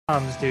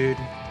Dude.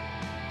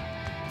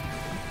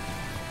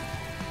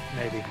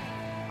 Maybe.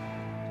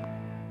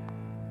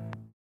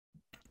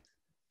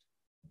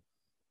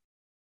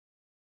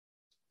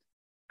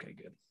 Okay,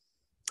 good.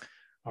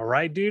 All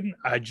right, dude.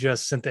 I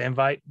just sent the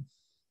invite.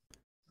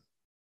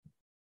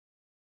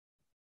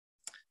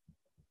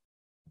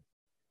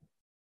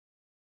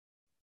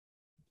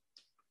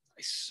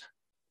 Nice.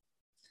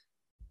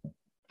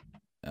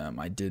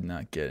 I did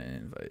not get an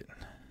invite.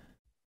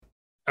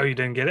 Oh, you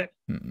didn't get it?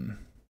 Mm-mm.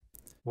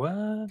 What?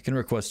 You can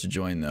request to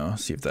join though.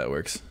 See if that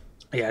works.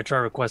 Yeah, try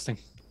requesting.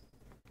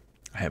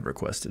 I have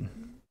requested.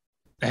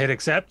 I hit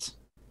accept.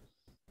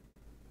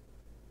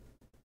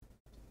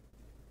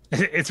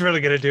 It's really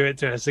gonna do it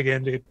to us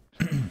again, dude.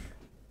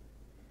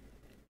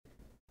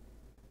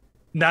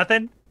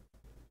 Nothing?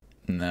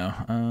 No.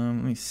 Let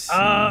me see.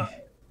 The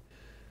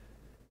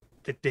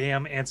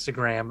damn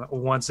Instagram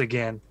once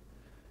again.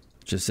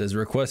 Just says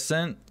request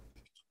sent.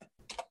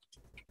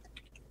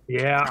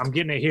 Yeah, I'm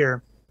getting it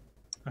here.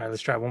 All right,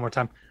 let's try it one more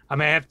time. I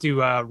may have to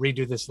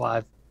redo this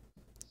live.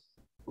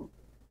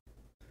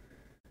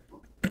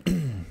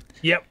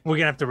 Yep, we're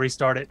gonna have to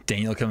restart it.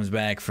 Daniel comes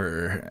back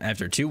for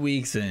after 2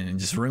 weeks and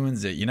just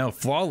ruins it. You know,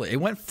 flawless. It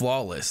went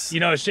flawless. You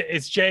know,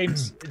 it's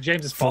James.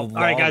 James's fault.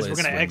 All right, guys, we're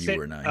gonna exit.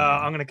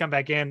 I'm gonna come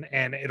back in,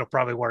 and it'll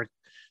probably work.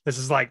 This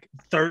is like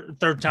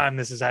third time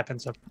this has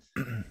happened, so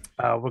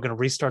we're gonna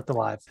restart the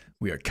live.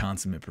 We are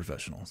consummate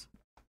professionals.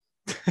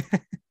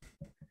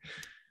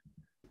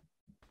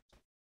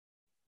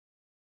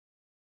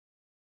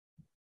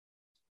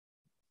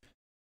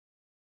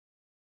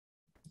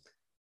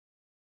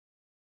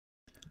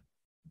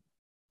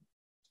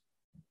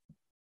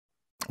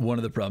 One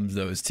of the problems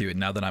though is too,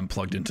 now that I'm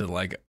plugged into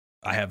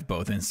I have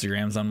both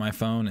Instagrams on my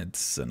phone,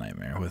 it's a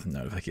nightmare with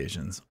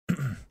notifications.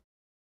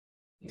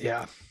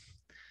 Yeah.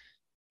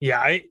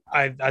 I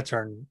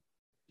turn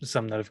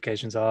some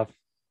notifications off.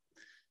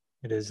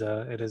 It is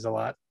a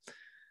lot.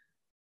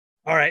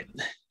 All right,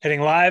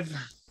 hitting live.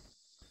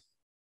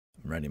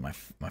 I'm ready. My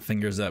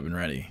fingers up and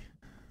ready.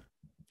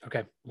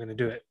 Okay, we're gonna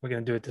do it. We're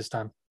gonna do it this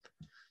time.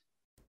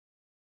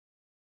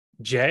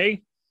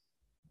 Jay,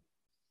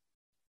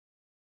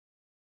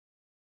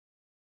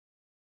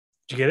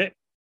 did you get it?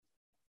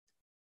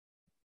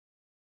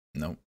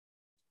 Nope.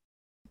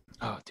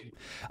 Oh, dude.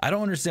 I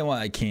don't understand why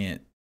I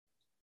can't.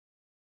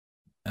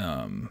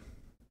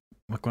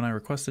 Look when I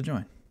request to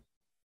join.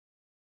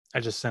 I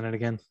just sent it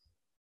again.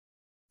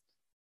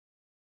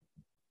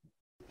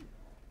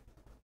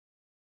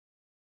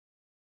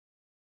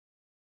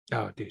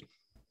 Oh, dude.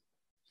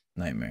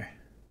 Nightmare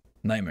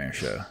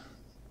show.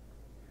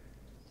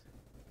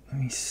 Let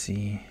me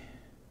see.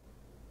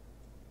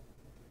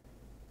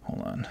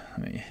 Hold on.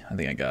 I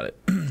think I got it.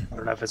 I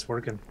don't know if it's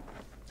working.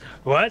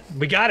 What?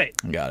 We got it.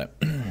 Got it.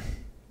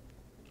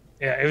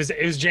 Yeah, it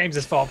was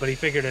James's fault, but he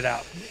figured it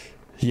out.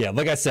 Yeah,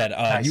 like I said,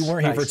 Nice, you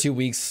weren't here for nice. 2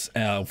 weeks.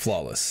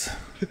 Flawless.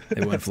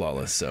 It went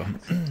flawless. So,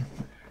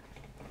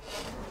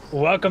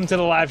 Welcome to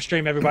the live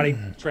stream, everybody.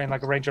 Train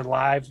Like a Ranger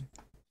live,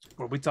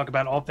 where we talk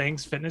about all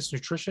things fitness,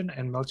 nutrition,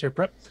 and military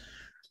prep,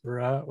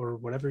 or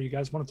whatever you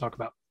guys want to talk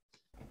about.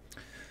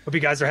 Hope you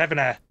guys are having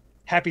a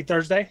happy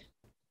Thursday.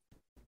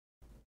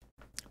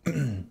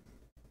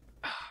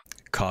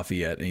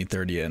 coffee at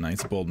 8:30 at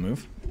night's a bold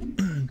move.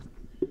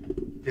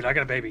 Dude, I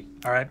got a baby.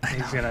 All right,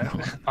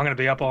 I'm gonna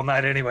be up all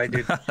night anyway,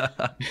 dude.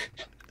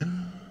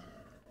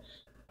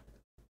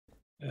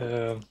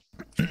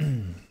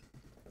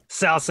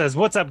 Sal says,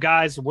 "What's up,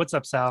 guys? What's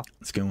up, Sal?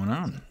 What's going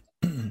on?"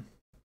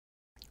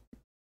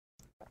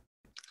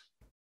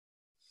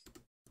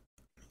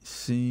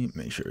 See,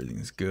 make sure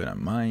everything's good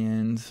on my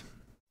end.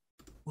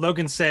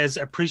 Logan says,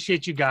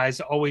 "Appreciate you guys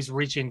always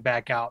reaching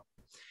back out."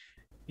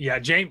 Yeah,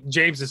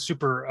 James is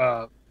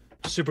super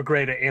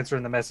great at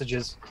answering the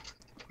messages,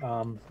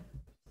 and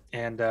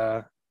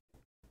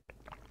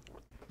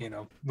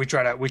we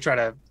try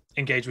to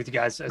engage with you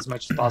guys as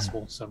much as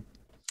possible. So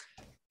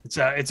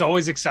it's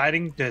always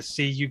exciting to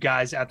see you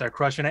guys out there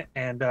crushing it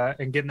and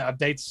getting the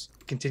updates.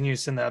 Continue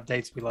to send the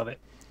updates. We love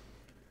it.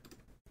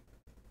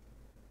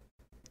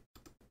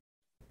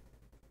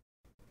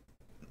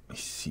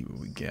 Let's see what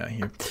we got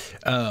here.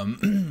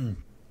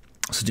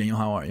 So Daniel,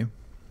 how are you?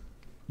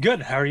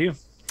 Good. How are you?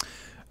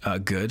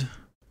 Good.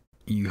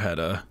 You had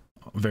a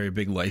very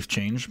big life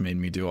change, made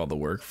me do all the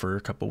work for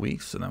a couple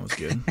weeks, so that was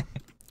good.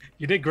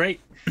 You did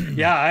great.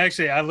 Yeah,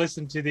 I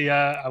listened to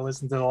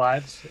the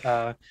lives.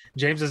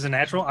 James is a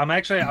natural. I'm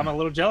a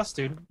little jealous,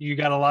 dude. You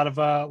got a lot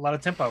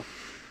of tempo.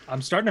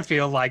 I'm starting to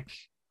feel like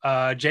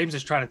James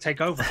is trying to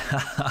take over.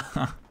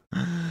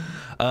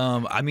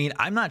 I mean,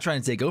 I'm not trying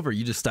to take over.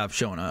 You just stopped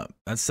showing up.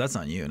 That's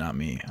on you, not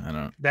me. I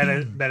don't.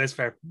 That is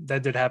fair.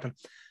 That did happen.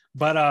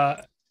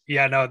 But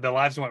yeah, no, the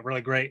lives went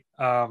really great.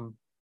 I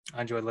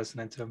enjoyed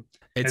listening to them.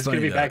 It's gonna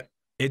funny, be back.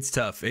 It's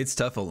tough. It's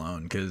tough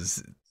alone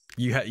because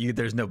you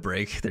there's no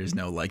break. There's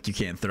no you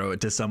can't throw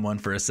it to someone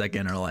for a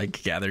second or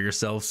gather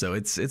yourself. So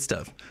it's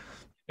tough.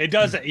 It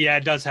does. Yeah,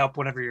 it does help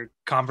whenever you're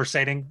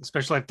conversating,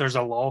 especially if there's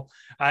a lull.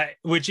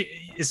 Which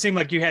it seemed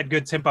like you had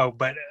good tempo,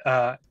 but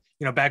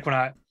back when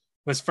I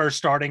was first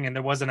starting and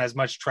there wasn't as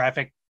much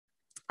traffic,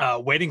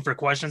 waiting for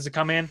questions to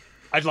come in.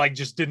 I like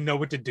just didn't know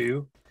what to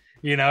do,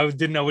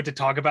 didn't know what to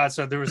talk about.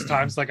 So there was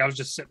times like I was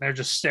just sitting there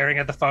just staring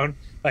at the phone,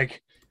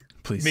 like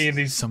Please, me and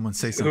these someone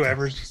say something.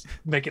 whoever's just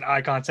making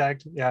eye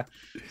contact. Yeah.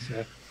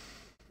 So.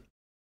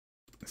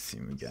 Let's see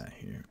what we got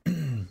here.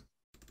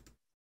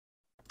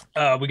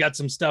 We got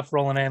some stuff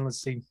rolling in.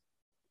 Let's see.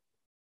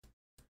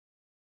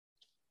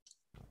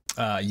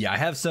 Yeah, I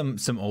have some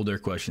older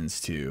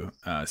questions too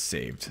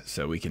saved,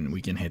 so we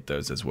can hit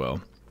those as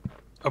well.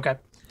 Okay.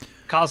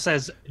 Kyle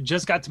says,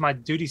 just got to my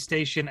duty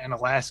station in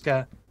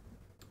Alaska.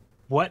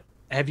 What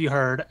have you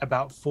heard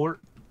about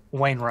Fort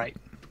Wainwright?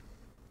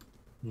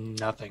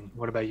 Nothing.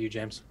 What about you,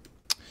 James?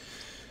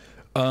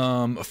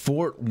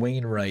 Fort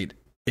Wainwright,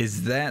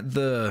 is that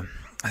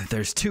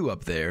there's two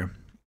up there.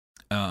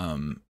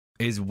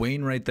 Is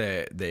Wainwright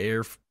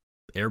the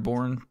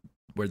airborne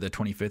where the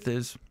 25th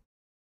is?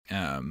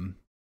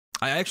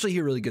 I actually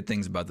hear really good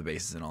things about the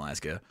bases in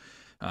Alaska.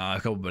 A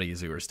couple buddies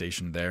who were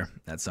stationed there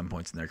at some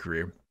points in their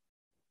career.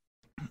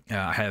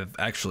 I have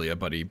actually a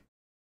buddy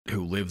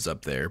who lives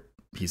up there.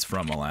 He's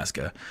from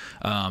Alaska.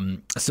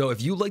 So if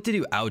you like to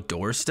do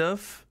outdoor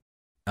stuff,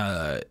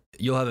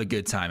 you'll have a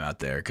good time out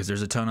there because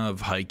there's a ton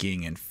of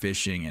hiking and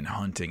fishing and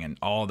hunting and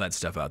all that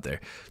stuff out there.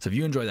 So if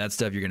you enjoy that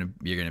stuff, you're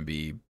gonna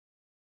be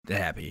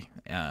happy.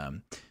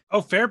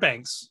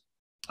 Fairbanks.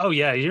 Oh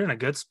yeah, you're in a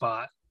good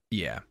spot.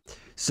 Yeah.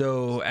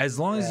 So as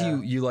long as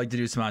you like to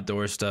do some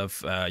outdoor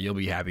stuff, you'll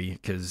be happy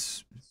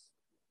because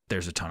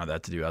there's a ton of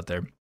that to do out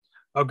there.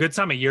 Oh, good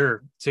time of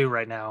year too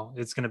right now.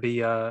 It's gonna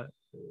be nice.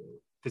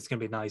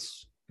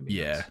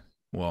 Nice.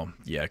 Well,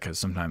 yeah, because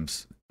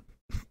sometimes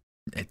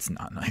it's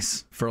not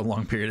nice for a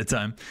long period of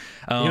time.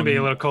 It's gonna be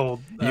a little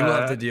cold. You'll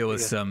have to deal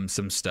with some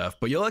stuff,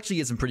 but you'll actually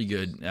get some pretty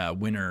good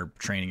winter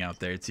training out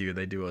there too.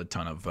 They do a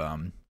ton of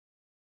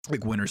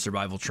like winter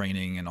survival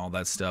training and all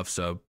that stuff,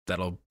 so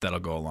that'll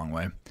go a long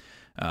way.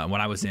 When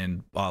I was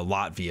in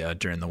Latvia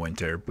during the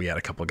winter, we had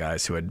a couple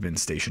guys who had been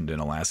stationed in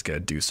Alaska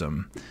do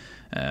some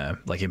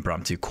like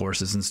impromptu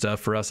courses and stuff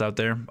for us out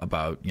there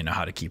about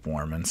how to keep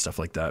warm and stuff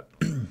like that.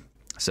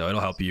 So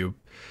it'll help you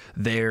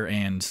there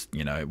and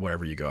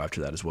wherever you go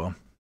after that as well.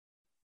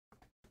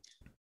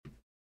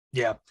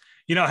 Yeah,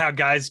 you know how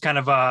guys kind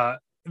of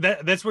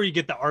that's where you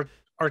get the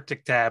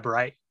Arctic tab,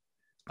 right?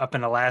 Up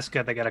in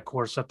Alaska, they got a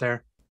course up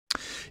there.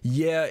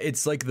 Yeah,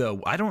 it's like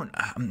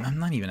I'm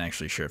not even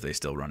actually sure if they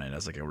still run it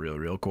as like a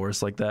real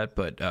course like that,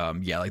 but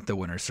yeah, like the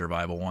winter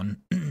survival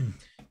one.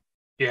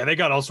 Yeah, they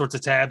got all sorts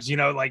of tabs,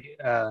 like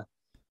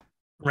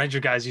Ranger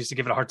guys used to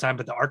give it a hard time,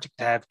 but the Arctic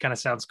tab kind of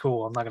sounds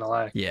cool. I'm not going to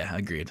lie. Yeah,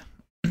 agreed.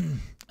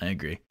 I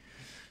agree.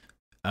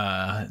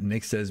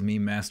 Nick says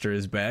Meme Master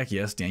is back.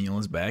 Yes, Daniel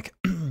is back.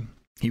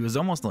 He was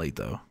almost late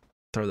though.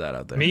 Throw that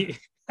out there. Me?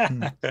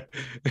 I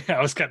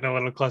was cutting a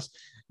little close.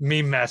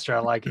 Meme Master, I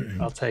like it.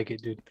 I'll take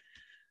it, dude.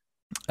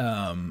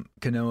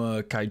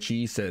 Kanoa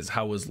Kaichi says,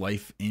 how was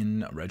life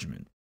in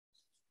regiment?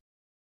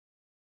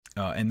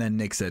 And then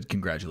Nick said,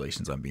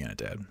 congratulations on being a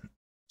dad.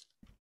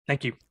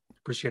 Thank you.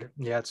 Appreciate it.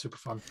 Yeah, it's super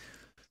fun.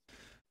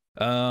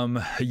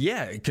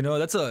 Yeah,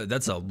 Kanoa,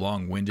 that's a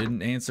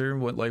long-winded answer,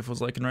 what life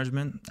was like in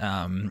regiment.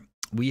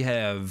 We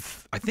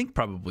have, I think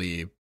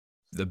probably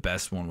the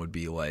best one would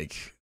be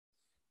like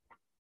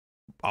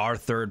our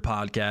third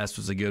podcast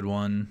was a good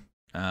one.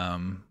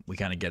 We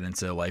kind of get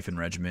into life in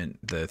regiment.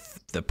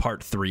 The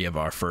part 3 of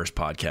our first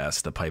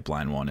podcast, the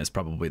pipeline one, is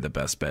probably the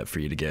best bet for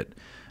you to get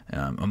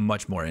a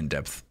much more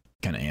in-depth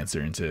kind of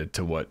answer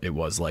into what it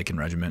was like in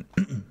regiment.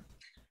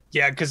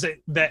 Yeah, because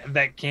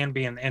that can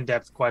be an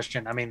in-depth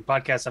question. I mean,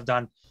 podcasts I've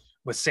done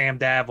with Sam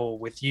Davil,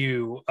 with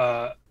you,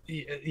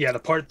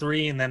 the part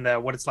 3, and then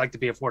what it's like to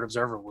be a Fort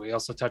observer. We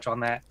also touch on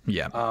that.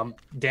 Yeah.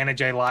 Dan and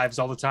Jay lives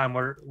all the time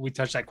where we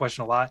touch that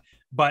question a lot,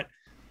 but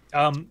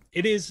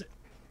it is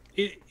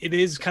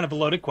kind of a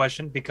loaded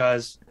question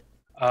because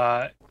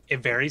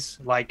it varies.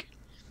 Like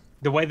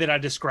the way that I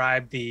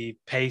describe the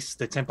pace,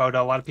 the tempo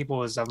to a lot of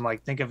people is I'm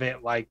like, think of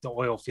it like the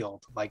oil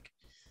field, like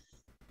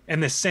in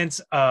the sense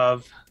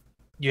of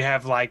you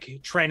have like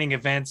training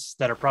events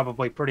that are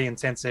probably pretty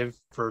intensive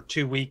for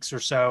 2 weeks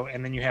or so.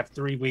 And then you have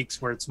 3 weeks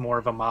where it's more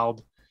of a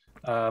mild,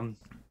 I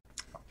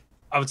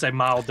would say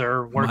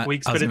milder work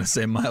weeks. I was going to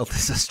say mild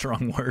is a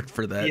strong word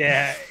for that.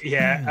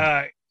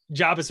 Yeah.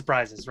 Job of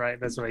surprises, right?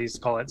 That's what I used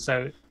to call it.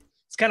 So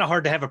it's kind of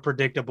hard to have a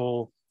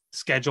predictable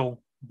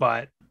schedule,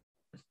 but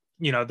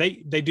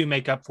they do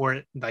make up for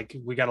it. Like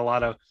we got a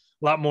lot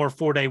more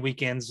 4-day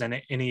weekends than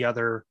any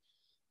other,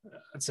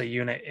 let's say,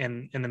 unit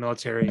in the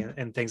military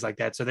and things like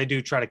that. So they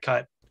do try to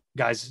cut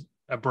guys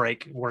a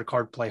break, work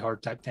hard, play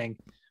hard type thing.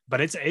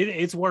 But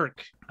it's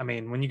work. I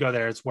mean, when you go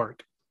there, it's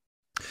work.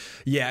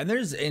 Yeah, and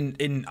there's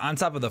in on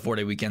top of the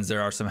 4-day weekends,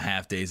 there are some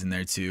half days in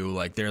there too.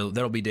 Like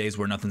there'll be days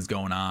where nothing's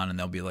going on, and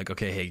they'll be like,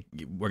 okay, hey,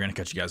 we're gonna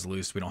cut you guys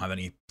loose. We don't have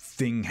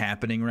anything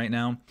happening right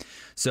now.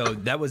 So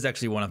that was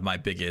actually one of my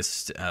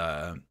biggest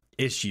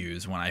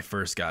issues when I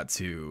first got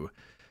to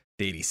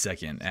the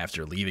 82nd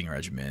after leaving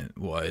regiment.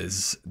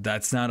 Was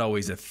that's not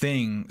always a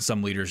thing.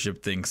 Some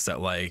leadership thinks that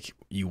like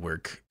you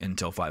work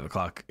until 5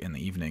 o'clock in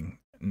the evening,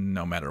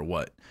 no matter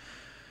what.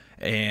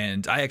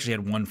 And I actually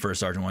had one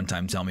first sergeant one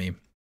time tell me,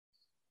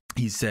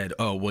 he said,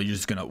 oh, well, you're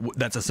just going to,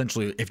 that's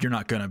essentially, if you're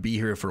not going to be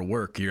here for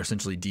work, you're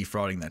essentially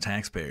defrauding the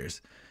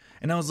taxpayers.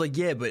 And I was like,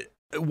 yeah, but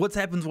what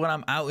happens when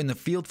I'm out in the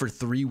field for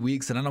 3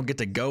 weeks and I don't get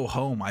to go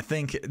home? I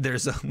think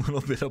there's a little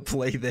bit of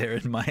play there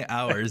in my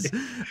hours.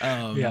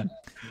 Yeah.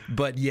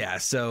 But yeah,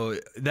 so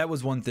that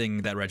was one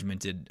thing that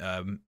regiment did.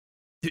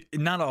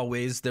 Not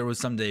always. There was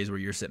some days where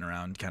you're sitting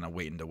around kind of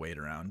waiting to wait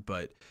around.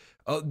 But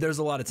there's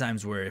a lot of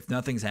times where if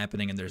nothing's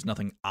happening and there's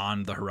nothing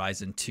on the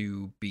horizon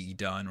to be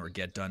done or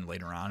get done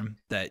later on,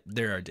 that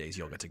there are days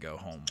you'll get to go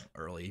home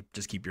early.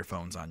 Just keep your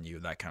phones on you,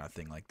 that kind of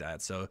thing like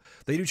that. So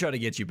they do try to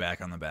get you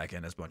back on the back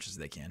end as much as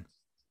they can.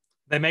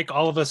 They make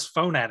all of us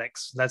phone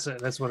addicts. That's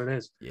what it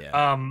is.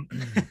 Yeah.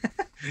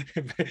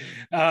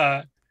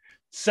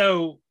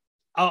 So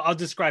I'll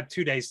describe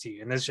 2 days to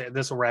you, and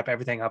this will wrap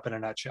everything up in a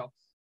nutshell.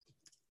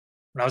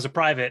 When I was a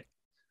private,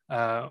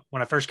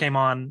 when I first came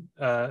on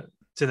to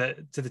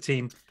the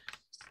team,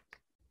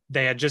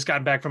 they had just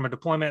gotten back from a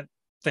deployment.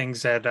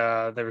 Things had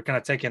they were kind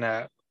of taking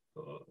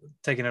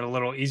it a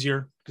little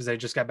easier because they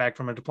just got back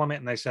from a deployment,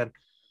 and they said,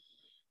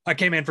 I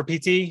came in for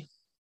PT,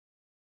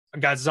 I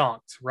got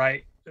zonked,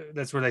 right?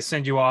 That's where they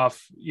send you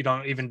off. You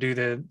don't even do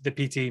the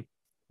PT.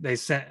 They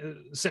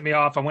sent me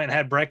off. I went and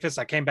had breakfast.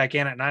 I came back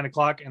in at 9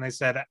 o'clock and they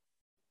said,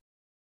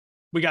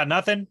 we got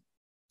nothing,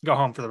 go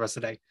home for the rest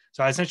of the day.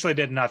 So I essentially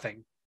did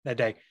nothing that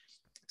day.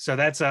 So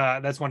that's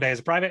 1 day as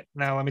a private.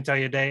 Now let me tell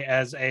you a day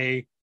as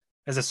a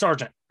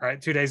sergeant, all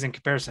right? 2 days in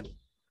comparison.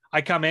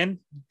 I come in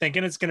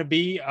thinking it's going to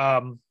be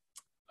a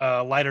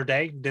lighter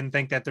day. Didn't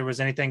think that there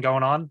was anything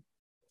going on.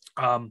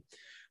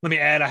 Let me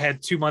add, I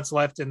had 2 months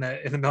left in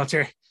the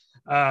military.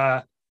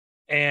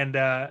 And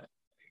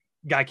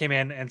guy came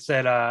in and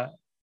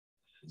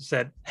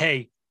said,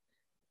 hey,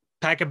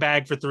 pack a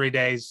bag for 3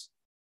 days.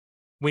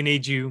 We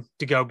need you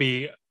to go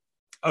be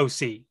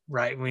OC,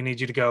 right? We need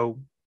you to go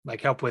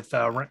like help with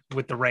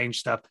the range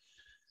stuff.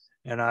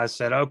 And I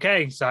said,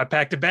 okay. So I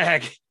packed a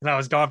bag and I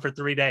was gone for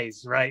 3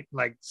 days, right?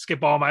 Like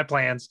skip all my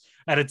plans.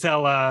 I had to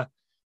tell,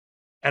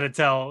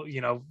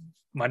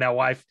 my now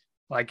wife,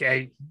 like,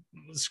 hey,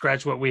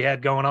 scratch what we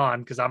had going on,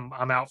 because I'm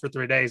out for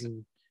 3 days.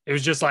 And it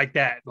was just like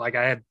that. Like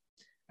I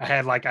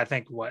had like, I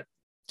think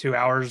 2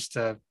 hours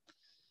to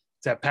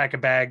pack a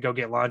bag, go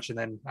get lunch, and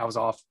then I was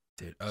off.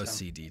 Dude,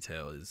 OC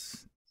detail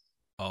is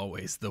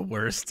always the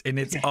worst, and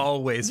it's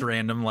always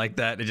random like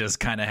that. It just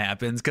kind of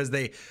happens because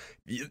they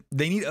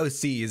need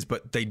OCs,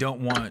 but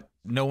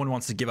no one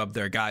wants to give up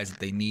their guys that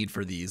they need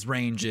for these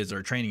ranges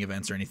or training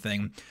events or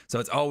anything. So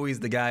it's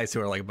always the guys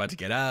who are like about to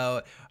get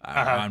out,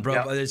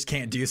 they just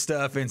can't do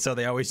stuff, and so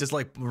they always just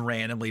like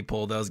randomly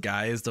pull those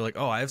guys. They're like,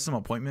 oh, I have some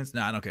appointments.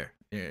 No, I don't care.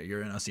 Yeah,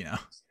 you're an OC now.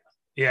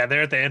 Yeah,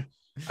 they're at the end.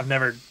 I've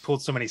never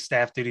pulled so many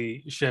staff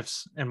duty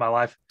shifts in my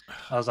life.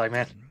 I was like,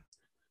 man,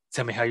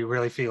 tell me how you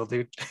really feel,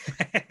 dude.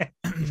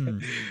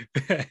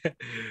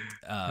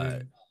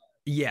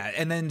 Yeah,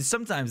 and then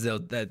sometimes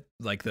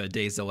like the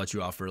days they'll let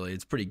you off early.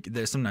 It's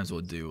pretty. Sometimes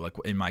we'll do, like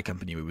in my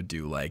company, we would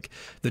do like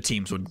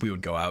we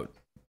would go out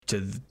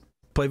to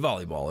play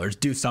volleyball or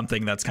do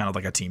something that's kind of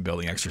like a team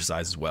building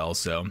exercise as well.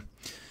 So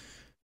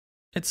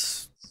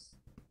it's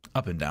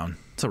up and down.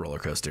 It's a roller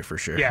coaster for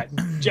sure. Yeah,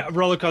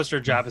 roller coaster,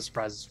 job of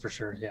surprises for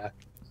sure. Yeah,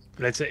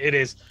 but it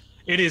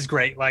is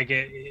great. Like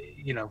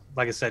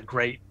like I said,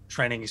 great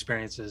training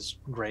experiences.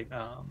 Great.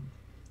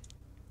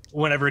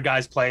 Whenever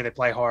guys play, they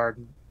play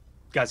hard.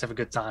 Guys have a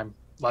good time.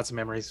 Lots of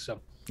memories. So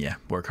yeah,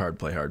 work hard,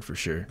 play hard for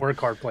sure. Work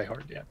hard, play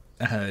hard.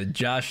 Yeah.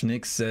 Josh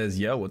Nix says,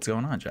 "Yo, what's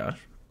going on, Josh?"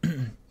 Do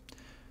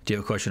you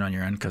have a question on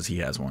your end? Because he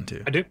has one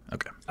too. I do.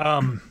 Okay.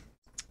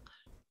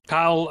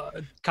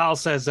 Kyle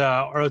says,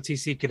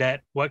 ROTC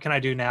cadet, what can I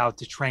do now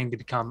to train to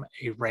become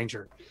a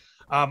ranger?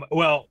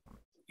 Well,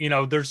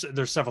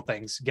 there's several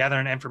things.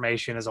 Gathering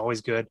information is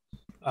always good.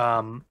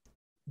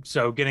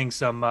 So getting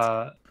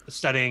some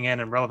studying in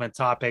and relevant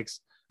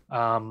topics.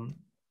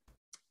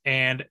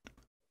 And,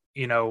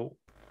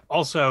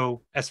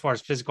 also as far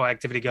as physical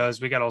activity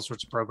goes, we got all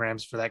sorts of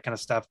programs for that kind of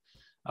stuff.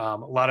 A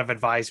lot of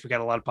advice. We got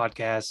a lot of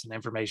podcasts and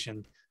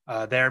information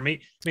there.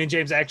 Me and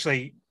James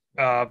actually,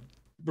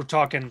 we're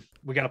talking,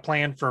 we got a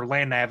plan for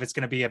land nav. It's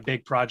going to be a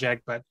big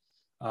project, but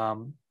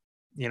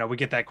we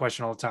get that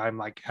question all the time.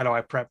 Like, how do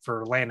I prep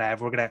for land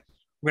nav? We're going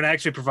to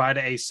actually provide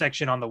a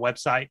section on the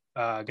website,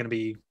 going to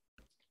be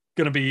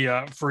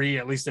free,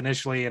 at least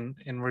initially. And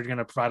we're going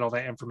to provide all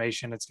that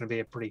information. It's going to be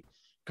a pretty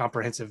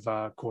comprehensive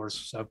course.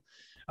 So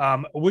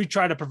we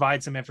try to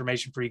provide some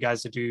information for you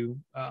guys to do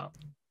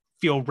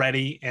feel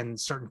ready in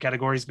certain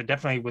categories, but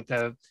definitely with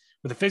the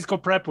physical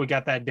prep, we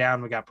got that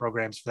down. We got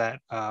programs for that.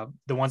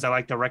 The ones I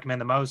like to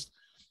recommend the most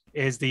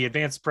is the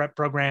advanced prep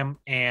program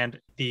and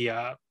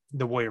the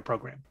warrior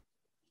program.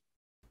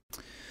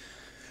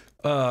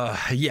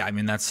 Yeah, I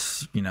mean,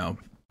 that's,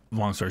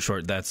 long story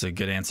short, that's a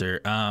good answer.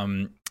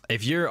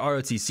 If you're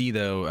ROTC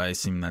though, I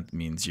assume that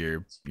means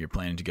you're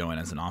planning to go in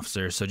as an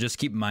officer. So just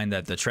keep in mind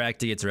that the track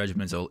to get to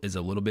regiment is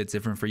a little bit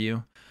different for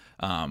you.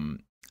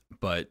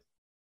 But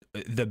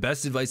the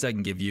best advice I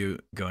can give you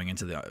going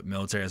into the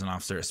military as an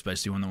officer,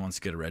 especially one that wants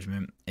to get a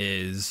regiment,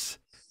 is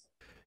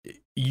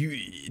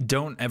you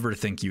don't ever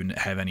think you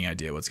have any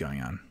idea what's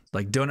going on.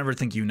 Like, don't ever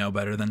think you know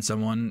better than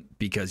someone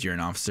because you're an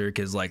officer,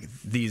 because like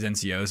these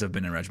NCOs have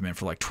been in regiment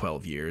for like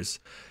 12 years.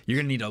 You're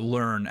gonna need to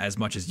learn as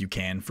much as you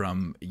can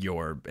from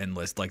your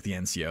enlist, like the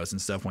NCOs and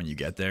stuff when you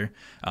get there.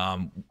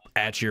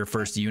 At your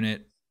first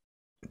unit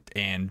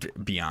and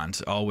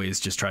beyond, always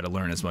just try to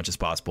learn as much as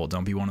possible.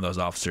 Don't be one of those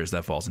officers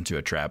that falls into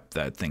a trap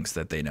that thinks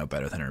that they know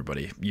better than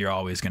everybody. You're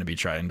always going to be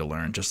trying to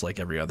learn, just like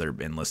every other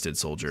enlisted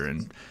soldier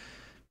and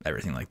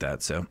everything like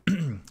that. So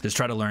just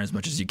try to learn as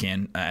much as you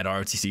can at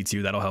ROTC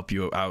too. That'll help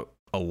you out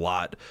a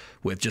lot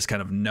with just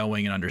kind of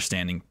knowing and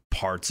understanding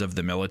parts of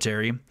the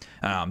military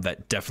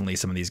that definitely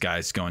some of these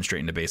guys going straight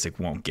into basic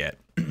won't get.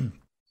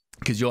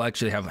 Because you'll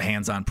actually have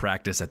hands-on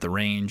practice at the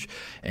range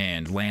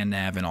and land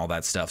nav and all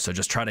that stuff. So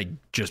just try to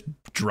just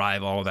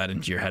drive all of that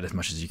into your head as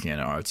much as you can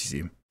at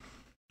ROTC.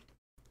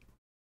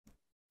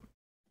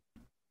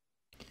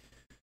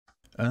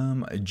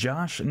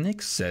 Josh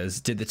Nick says,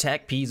 did the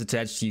TAC-Ps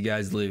attached to you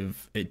guys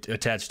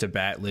attached to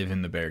BAT live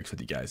in the barracks with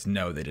you guys?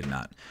 No, they did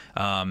not.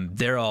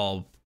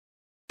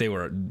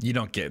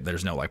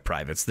 There's no like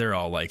privates. They're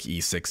all like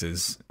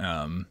E6s.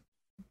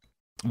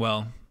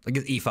 Well, I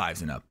guess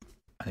E5s and up.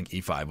 I think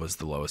E5 was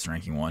the lowest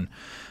ranking one.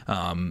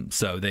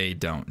 So they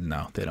don't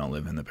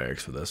live in the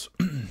barracks with us.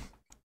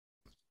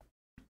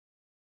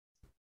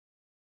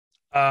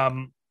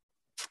 That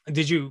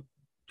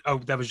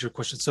was your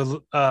question.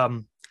 So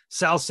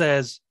Sal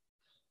says,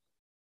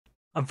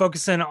 I'm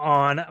focusing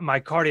on my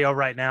cardio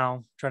right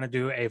now, trying to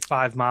do a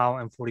 5 mile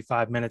in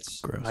 45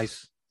 minutes. Gross.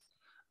 Nice.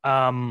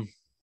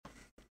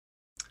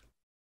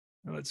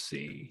 Let's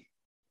see.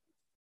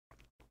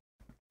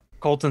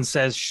 Colton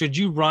says, should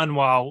you run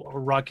while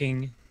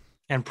rucking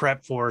and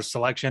prep for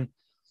selection?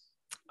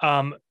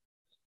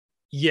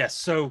 Yes.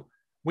 So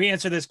we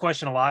answer this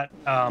question a lot.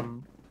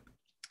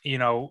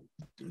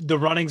 The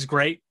running's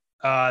great.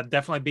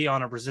 Definitely be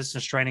on a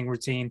resistance training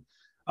routine.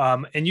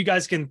 And you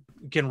guys can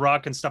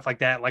ruck and stuff like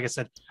that. Like I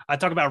said, I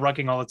talk about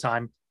rucking all the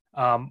time.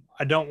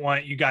 I don't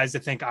want you guys to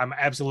think I'm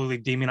absolutely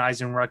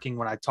demonizing rucking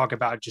when I talk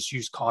about just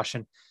use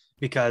caution,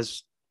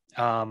 because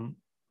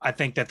I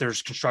think that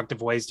there's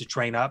constructive ways to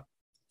train up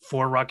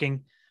for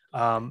rucking.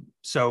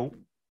 So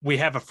we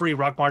have a free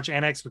ruck march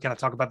annex. We kind of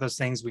talk about those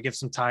things. We give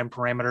some time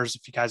parameters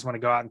if you guys want to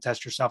go out and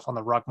test yourself on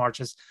the ruck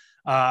marches.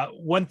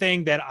 One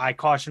thing that I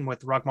caution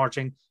with ruck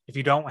marching, if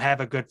you don't have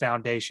a good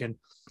foundation,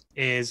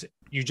 is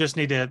you just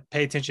need to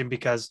pay attention,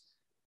 because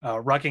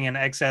rucking in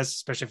excess,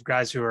 especially for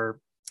guys who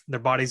are, their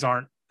bodies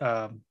aren't,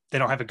 they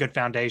don't have a good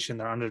foundation,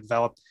 they're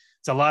underdeveloped.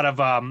 It's a lot of,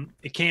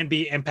 it can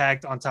be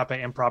impact on top of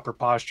improper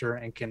posture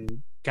and can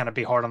kind of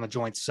be hard on the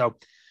joints. So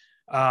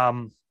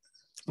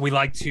we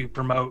like to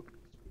promote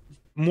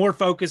more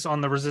focus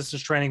on the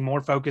resistance training,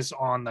 more focus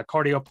on the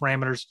cardio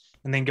parameters,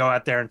 and then go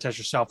out there and test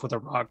yourself with a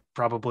ruck.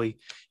 Probably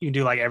you can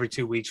do like every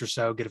 2 weeks or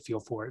so, get a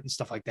feel for it and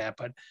stuff like that.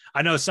 But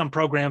I know some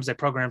programs, they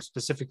program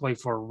specifically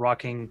for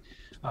rucking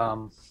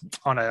on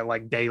a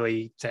like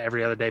daily to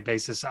every other day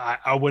basis.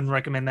 I wouldn't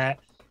recommend that.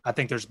 I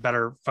think there's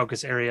better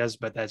focus areas,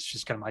 but that's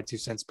just kind of my 2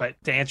 cents. But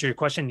to answer your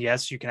question,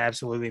 yes, you can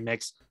absolutely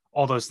mix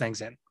all those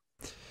things in.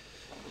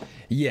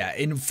 Yeah,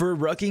 and for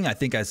rucking, I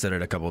think I said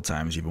it a couple of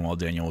times even while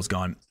Daniel was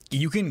gone.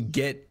 You can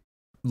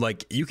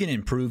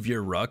improve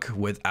your ruck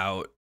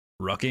without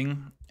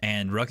rucking,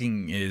 and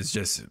rucking is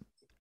just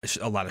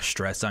a lot of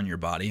stress on your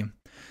body.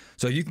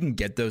 So you can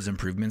get those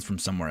improvements from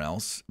somewhere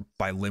else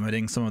by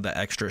limiting some of the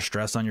extra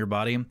stress on your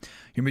body. You're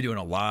gonna be doing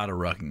a lot of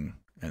rucking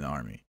in the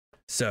Army,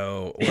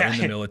 or in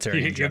the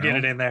military. You'll get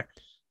it in there.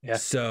 Yeah.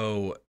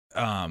 So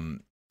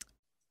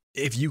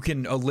if you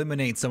can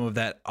eliminate some of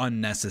that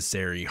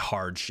unnecessary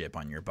hardship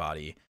on your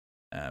body,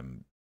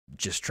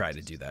 just try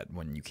to do that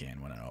when you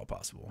can, when at all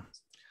possible.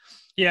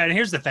 Yeah, and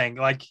here's the thing,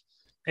 like,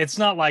 it's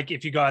not like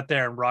if you go out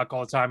there and ruck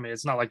all the time,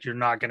 it's not like you're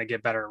not going to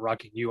get better at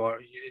rucking.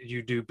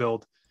 You do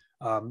build,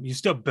 you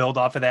still build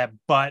off of that,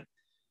 but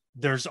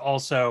there's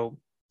also,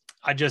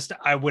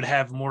 I would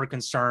have more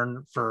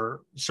concern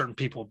for certain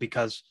people,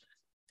 because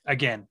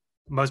again,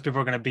 most people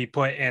are going to be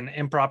put in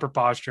improper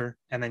posture,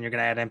 and then you're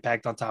going to add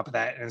impact on top of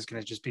that, and it's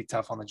going to just be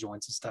tough on the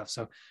joints and stuff.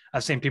 So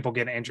I've seen people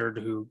get injured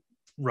who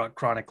ruck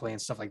chronically and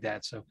stuff like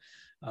that. So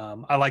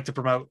I like to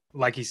promote,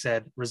 like he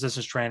said,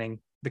 resistance training,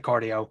 the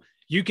cardio.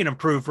 You can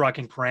improve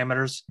rucking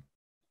parameters.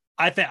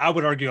 I think I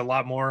would argue a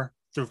lot more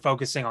through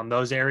focusing on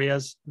those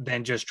areas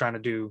than just trying to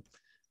do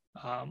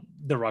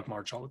the ruck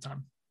march all the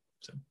time.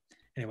 So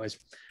anyways.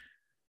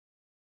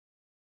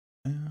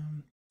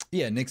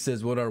 Yeah, Nick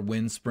says, what are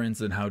wind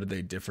sprints and how do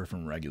they differ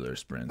from regular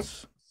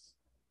sprints?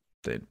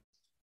 They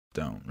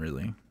don't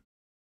really.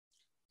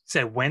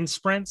 Say wind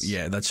sprints?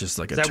 Yeah, that's just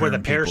like a term. Is that where the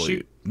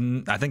parachute?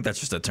 I think that's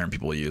just a term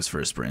people use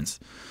for sprints.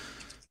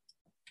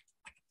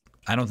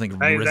 I don't think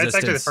that's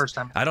actually the first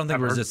time. I don't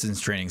think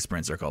resistance training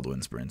sprints are called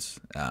wind sprints.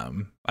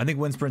 I think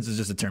wind sprints is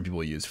just a term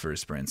people use for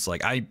sprints.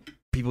 Like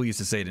people used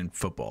to say it in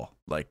football,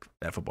 like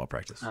at football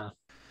practice.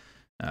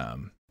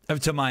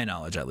 To my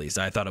knowledge, at least,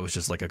 I thought it was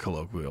just like a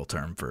colloquial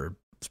term for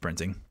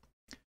sprinting.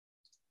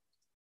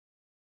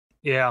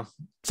 Yeah.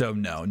 So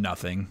no,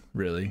 nothing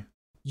really.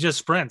 Just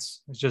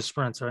sprints. It's just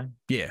sprints, right?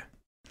 Yeah.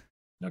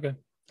 Okay.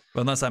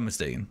 Well, unless I'm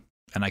mistaken,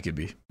 and I could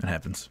be. It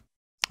happens.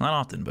 Not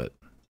often, but.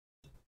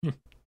 It's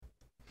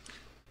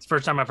the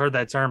first time I've heard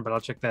that term, but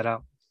I'll check that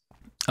out.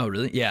 Oh,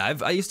 really? Yeah,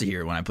 I used to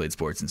hear it when I played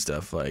sports and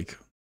stuff. Like,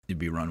 you'd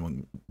be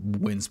run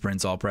wind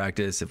sprints all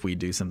practice if we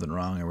do something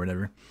wrong or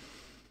whatever.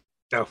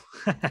 Oh.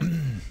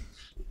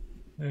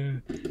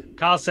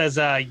 Kyle says,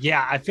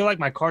 yeah, I feel like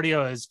my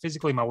cardio is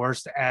physically my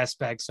worst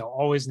aspect, so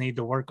always need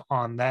to work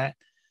on that.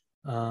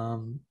 Yeah,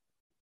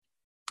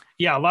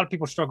 a lot of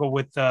people struggle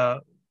with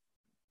the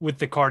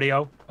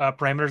cardio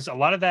parameters. A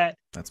lot of that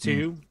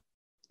too.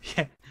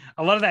 Yeah,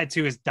 a lot of that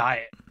too is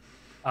diet.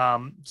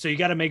 So you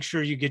got to make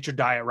sure you get your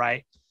diet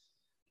right.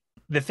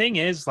 The thing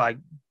is, like,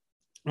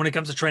 when it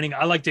comes to training,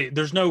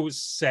 there's no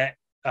set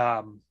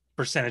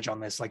percentage on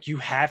this. Like, you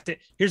have to,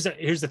 here's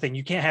the thing,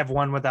 you can't have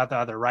one without the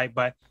other, right?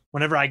 But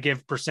whenever I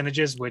give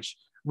percentages, which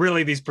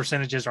really these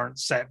percentages aren't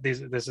set, this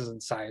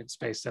isn't science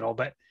based at all,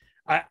 but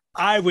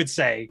I would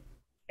say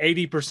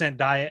 80%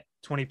 diet,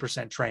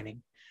 20%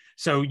 training.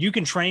 So you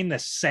can train the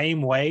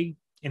same way,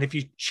 and if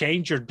you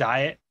change your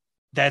diet,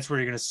 that's where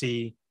you're going to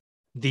see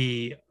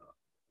the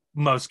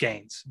most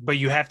gains. But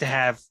you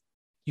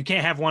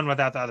can't have one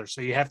without the other.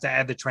 So you have to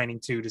add the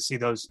training too to see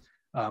those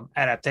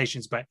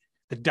adaptations. But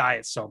the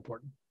diet's so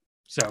important.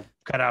 So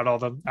cut out all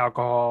the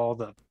alcohol,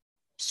 the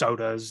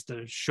sodas,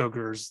 the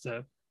sugars,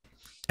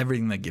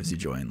 everything that gives you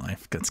joy in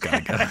life. That's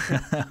gotta go.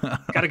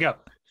 Gotta go.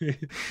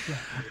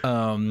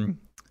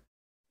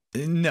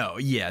 No,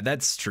 yeah,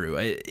 that's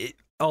true.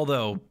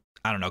 Although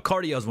I don't know,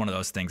 cardio is one of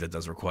those things that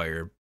does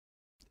require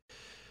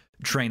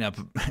train up.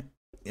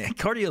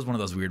 Cardio is one of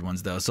those weird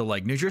ones though. So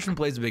like nutrition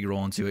plays a big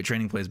role into it,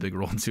 training plays a big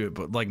role into it,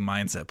 but like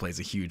mindset plays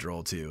a huge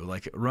role too.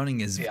 Like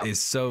running is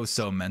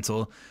so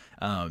mental.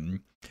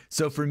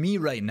 So for me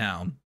right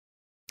now,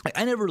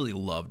 I never really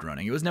loved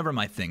running. It was never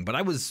my thing, but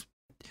I was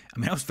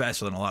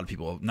faster than a lot of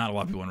people, not a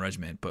lot of people in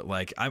regiment, but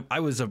like I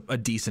was a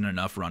decent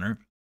enough runner.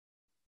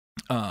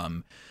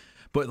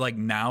 But like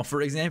now,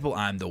 for example,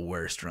 I'm the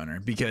worst runner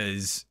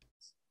because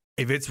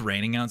if it's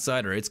raining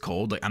outside or it's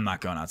cold, like I'm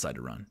not going outside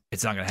to run.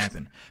 It's not going to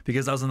happen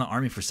because I was in the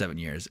Army for 7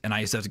 years and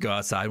I used to have to go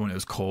outside when it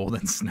was cold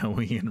and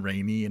snowy and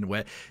rainy and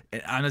wet.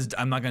 And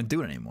I'm not going to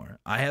do it anymore.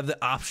 I have the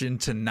option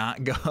to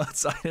not go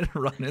outside and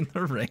run in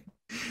the rain.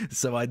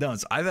 So I don't.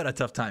 So I've had a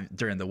tough time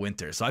during the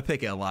winter. So I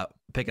pick it up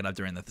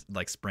during the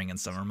like spring and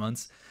summer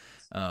months.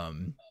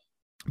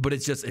 But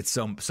it's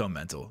so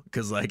mental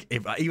because like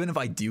even if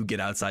I do get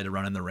outside to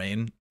run in the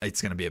rain,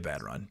 it's going to be a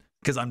bad run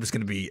because I'm just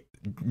going to be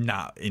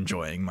not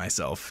enjoying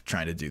myself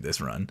trying to do this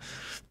run.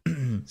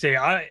 See,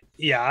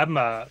 I'm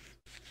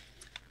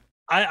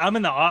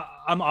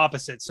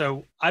opposite.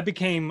 So I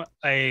became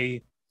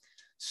a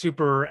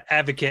super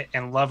advocate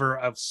and lover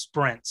of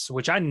sprints,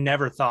 which I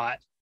never thought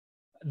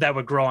that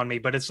would grow on me,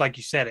 but it's like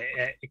you said,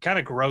 it kind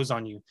of grows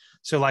on you.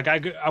 So like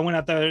I went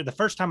out there the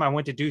first time I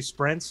went to do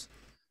sprints,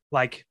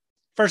 like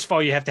first of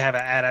all, you have to have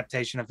an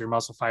adaptation of your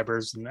muscle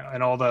fibers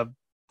and all the,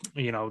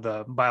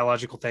 the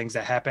biological things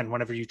that happen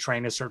whenever you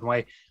train a certain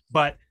way.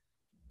 But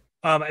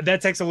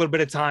that takes a little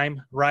bit of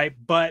time, right?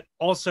 But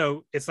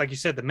also it's like you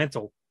said, the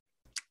mental,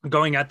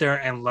 going out there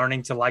and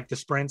learning to like the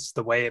sprints,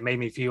 the way it made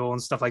me feel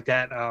and stuff like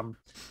that.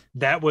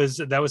 That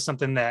was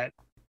something that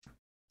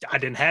I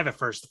didn't have at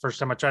first. The first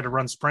time I tried to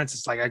run sprints,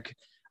 it's like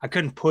I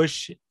couldn't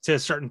push to a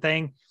certain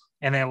thing.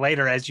 And then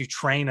later, as you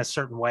train a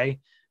certain way,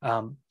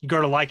 you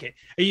grow to like it.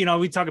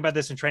 We talk about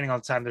this in training all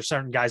the time. There's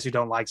certain guys who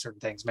don't like certain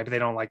things. Maybe they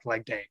don't like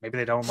leg day. Maybe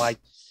they don't like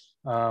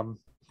some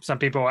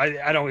people.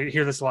 I don't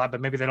hear this a lot,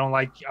 but maybe they don't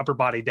like upper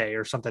body day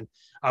or something.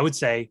 I would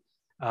say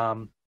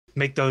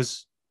make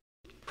those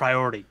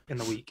priority in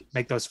the week.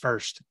 Make those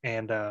first,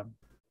 and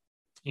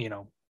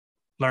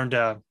learn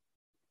to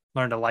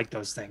like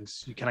those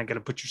things. You kind of got to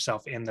put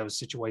yourself in those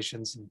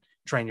situations and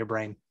train your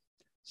brain.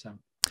 So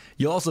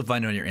you'll also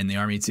find when you're in the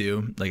Army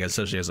too, like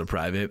especially as a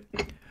private,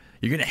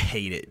 you're going to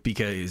hate it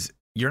because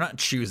you're not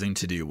choosing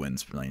to do wind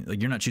sprint.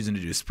 Like you're not choosing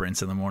to do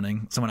sprints in the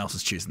morning. Someone else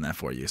is choosing that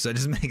for you. So it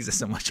just makes it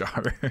so much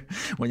harder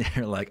when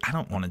you're like, I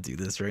don't want to do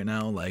this right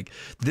now. Like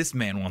this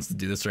man wants to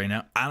do this right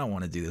now. I don't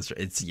want to do this.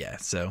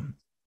 So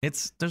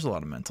there's a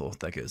lot of mental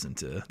that goes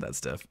into that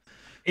stuff.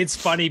 It's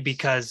funny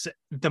because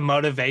the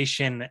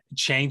motivation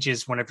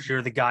changes whenever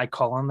you're the guy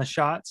calling the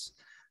shots.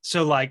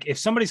 So like if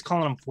somebody's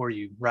calling them for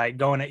you, right?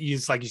 Going at you,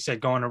 like you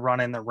said, going to run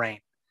in the rain.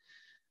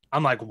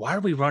 I'm like, why are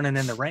we running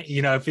in the rain?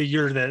 If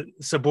you're the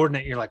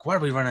subordinate, you're like, why are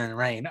we running in the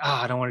rain?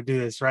 I don't want to do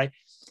this, right?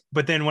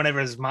 But then whenever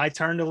it's my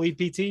turn to lead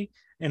PT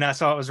and I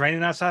saw it was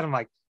raining outside, I'm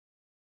like,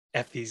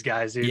 F these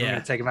guys, dude. Yeah. I'm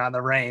going to take them out in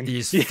the rain.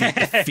 You just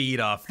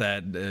feed off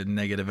that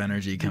negative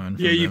energy coming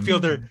from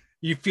them.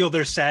 You feel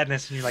their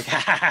sadness and you're like,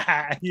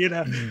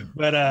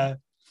 but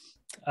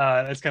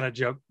that's kind of a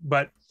joke.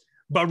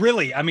 But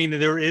really, I mean,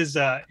 there is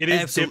it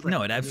is different.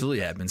 No, it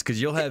absolutely happens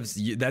because you'll have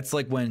that's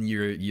like when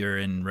you're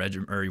in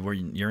regiment or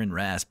you're in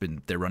RASP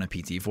and they're running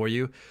PT for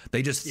you.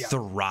 They just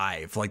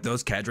thrive, like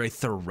those cadre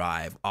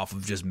thrive off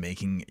of just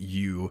making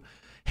you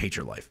hate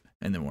your life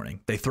in the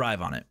morning. They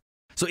thrive on it.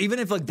 So even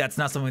if like that's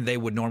not something they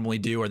would normally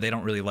do or they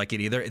don't really like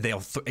it either,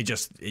 it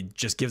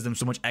just gives them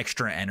so much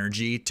extra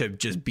energy to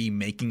just be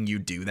making you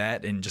do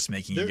that and just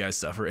making you guys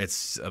suffer.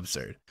 It's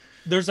absurd.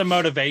 There's a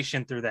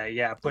motivation through that.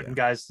 Yeah. Putting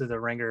guys through the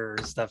ringer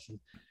and stuff. And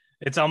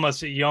it's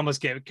almost, you almost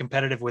get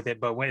competitive with it,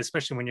 but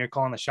especially when you're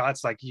calling the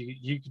shots, like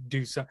you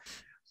do so.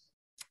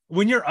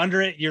 When you're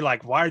under it, you're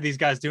like, why are these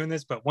guys doing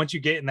this? But once you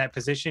get in that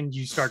position,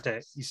 you start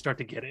to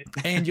get it.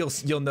 And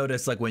you'll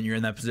notice like when you're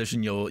in that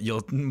position,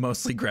 you'll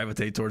mostly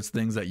gravitate towards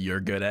things that you're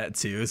good at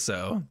too.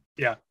 So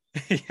yeah.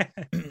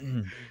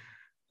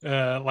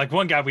 Like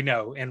one guy we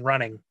know in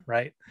running,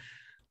 right?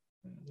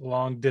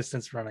 Long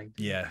distance running.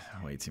 Yeah,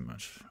 way too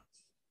much.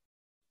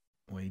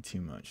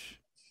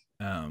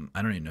 I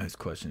don't even know whose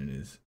question it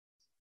is.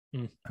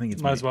 I think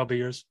it's might me. As well be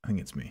yours. I think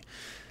it's me.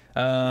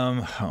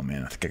 Oh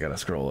man, I think I gotta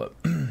scroll up.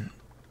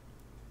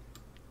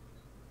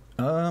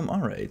 All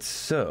right,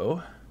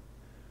 so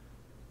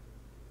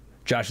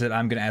Josh said,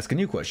 I'm going to ask a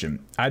new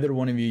question. Either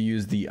one of you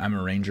used the I'm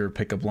a Ranger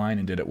pickup line,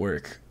 and did it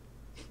work?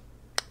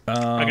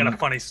 I got a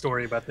funny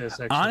story about this,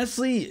 actually.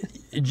 Honestly,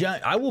 John,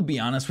 I will be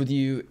honest with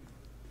you.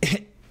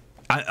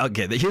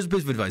 Okay, here's a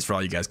piece of advice for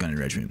all you guys going to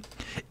regiment.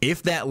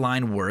 If that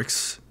line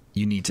works,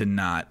 you need to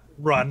not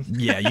run.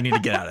 Yeah, you need to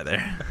get out of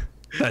there.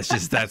 That's the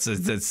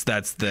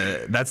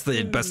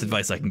best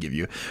advice I can give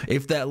you.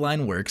 If that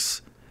line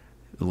works,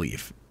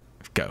 leave.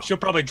 Go. She'll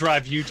probably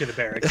drive you to the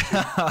barracks.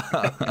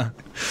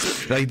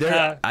 Like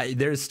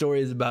there's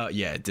stories about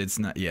it's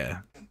not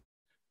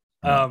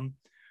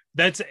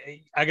That's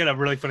I got a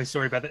really funny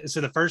story about that.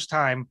 So the first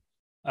time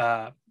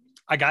I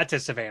got to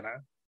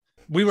Savannah,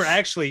 we were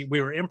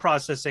in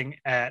processing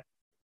at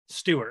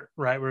Stewart,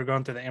 right? We were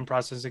going through the in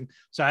processing.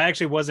 So I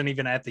actually wasn't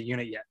even at the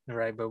unit yet,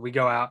 right? But we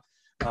go out.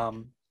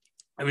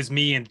 It was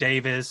me and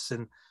Davis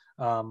and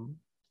I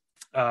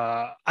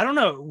don't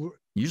know.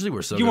 Usually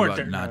we're so good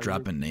about not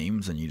dropping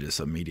names, and you just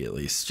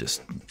immediately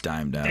just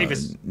dime down.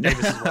 Davis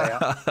is way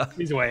out.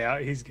 He's way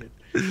out. He's good.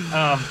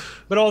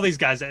 But all these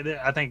guys,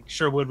 I think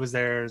Sherwood was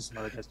there and some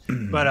other guys.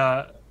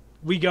 But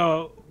we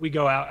go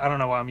out. I don't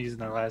know why I'm using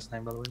their last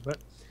name, by the way. But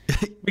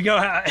we go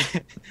out,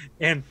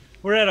 and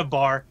we're at a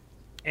bar,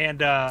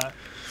 and I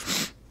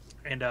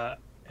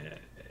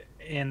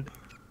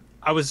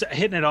was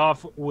hitting it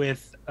off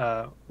with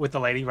the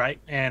lady,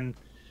 right? And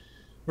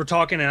we're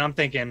talking, and I'm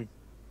thinking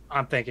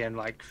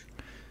like,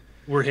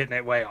 we're hitting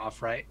it way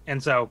off, right?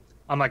 And so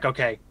I'm like,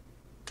 okay,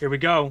 here we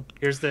go.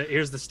 Here's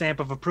the stamp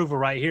of approval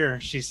right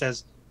here. She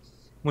says,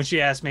 when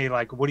she asked me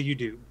like, what do you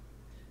do?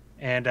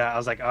 And I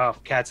was like, oh,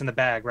 cat's in the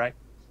bag, right?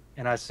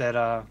 And I said,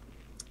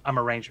 I'm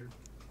a Ranger.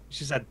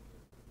 She said,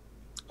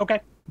 okay,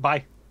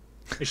 bye.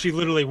 And she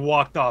literally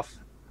walked off.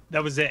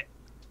 That was it.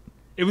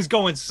 It was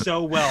going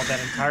so well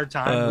that entire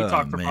time. We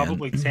talked for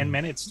probably 10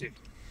 minutes, dude.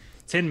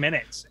 10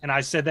 minutes. And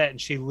I said that,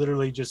 and she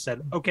literally just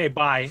said, okay,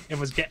 bye. And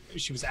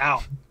she was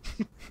out.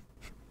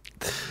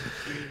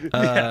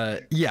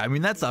 Yeah, I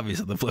mean, that's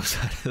obviously the flip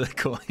side of the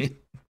coin.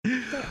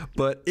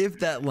 But if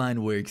that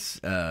line works,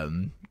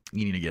 you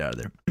need to get out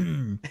of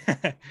there.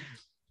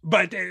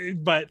 but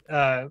it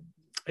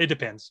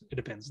depends.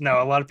 No,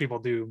 a lot of people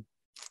do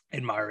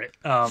admire it.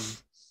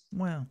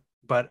 Well,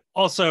 but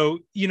also,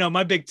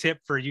 my big tip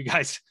for you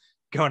guys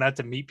going out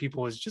to meet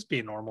people is just be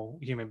a normal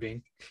human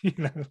being.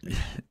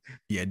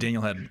 Yeah,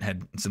 Daniel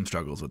had some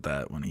struggles with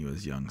that when he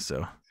was young.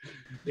 So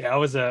yeah, I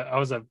was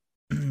a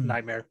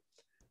nightmare.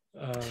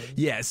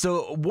 Yeah.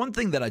 So one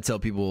thing that I tell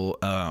people,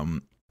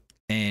 and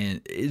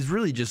is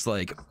really just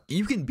like,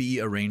 you can be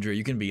a Ranger,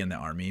 you can be in the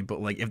Army,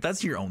 but like, if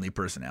that's your only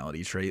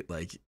personality trait,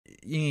 like,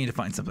 you need to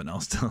find something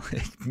else to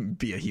like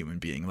be a human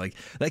being. Like,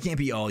 that can't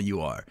be all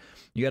you are.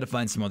 You got to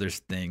find some other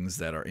things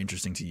that are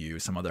interesting to you,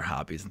 some other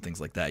hobbies and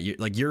things like that.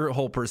 Your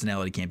whole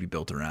personality can't be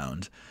built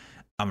around,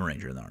 I'm a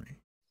Ranger in the Army.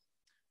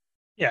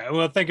 Yeah.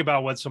 Well, think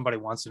about what somebody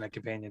wants in a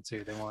companion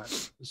too. They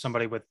want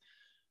somebody with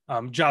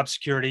job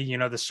security,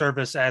 the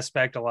service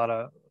aspect. A lot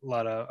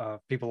of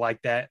people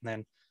like that.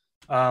 And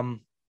then,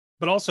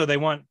 but also they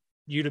want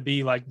you to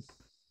be like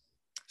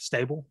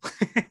stable.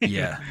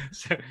 Yeah.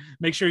 So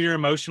make sure you're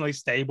emotionally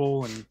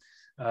stable, and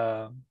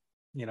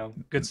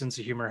good sense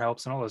of humor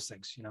helps, and all those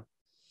things.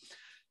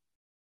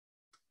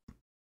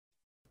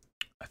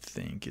 I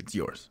think it's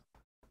yours.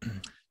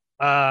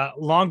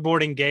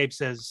 Longboarding Gabe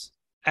says,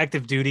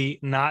 active duty,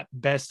 not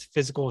best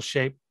physical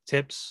shape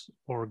tips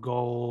or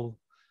goal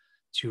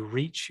to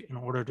reach in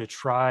order to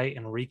try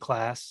and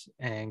reclass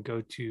and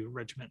go to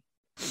regiment.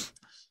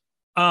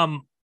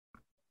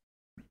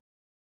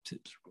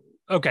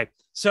 Okay,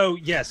 so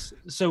yes,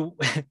 so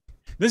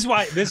this is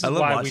why I love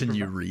watching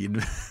you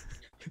read.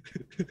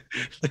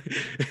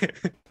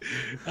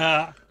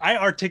 I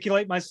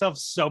articulate myself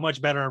so much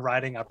better in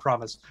writing, I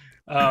promise.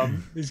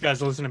 These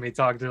guys listen to me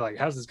talk, they're like,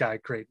 how's this guy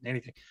creating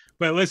anything?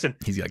 But listen,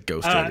 he's got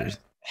ghostwriters.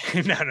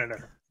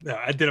 No,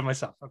 I did it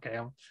myself. Okay.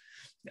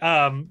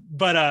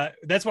 But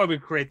that's why we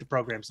create the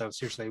program. So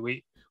seriously,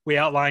 we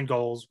outline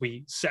goals,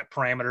 we set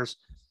parameters,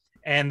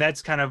 and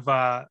that's kind of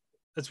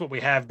that's what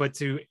we have. But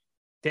to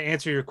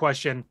answer your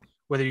question,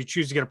 whether you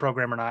choose to get a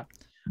program or not,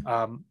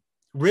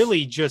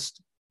 really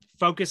just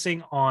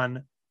focusing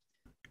on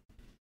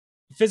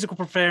physical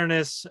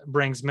preparedness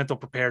brings mental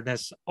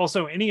preparedness.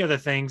 Also, any other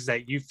things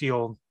that you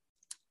feel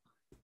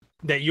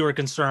that you are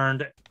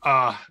concerned,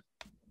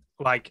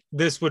 like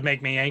this would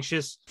make me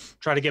anxious,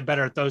 try to get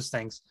better at those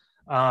things.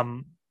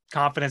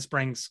 Confidence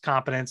brings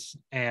competence.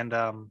 And,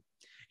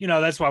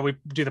 that's why we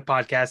do the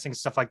podcasting and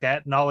stuff like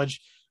that.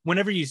 Knowledge,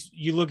 whenever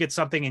you look at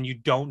something and you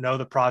don't know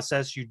the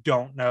process, you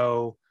don't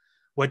know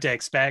what to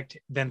expect,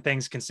 then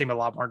things can seem a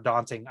lot more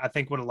daunting. I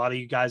think what a lot of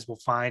you guys will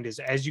find is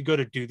as you go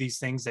to do these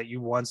things that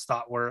you once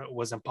thought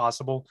was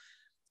impossible,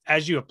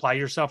 as you apply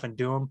yourself and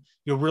do them,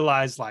 you'll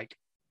realize like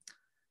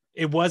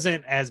it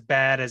wasn't as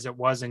bad as it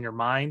was in your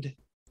mind.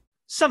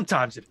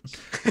 Sometimes it is.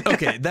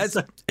 Okay,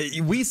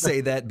 we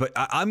say that, but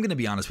I'm going to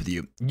be honest with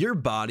you. Your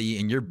body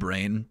and your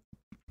brain,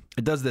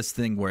 it does this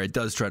thing where it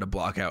does try to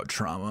block out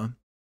trauma.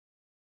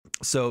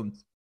 So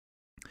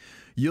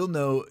you'll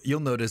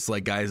notice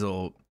like guys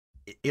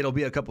it'll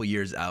be a couple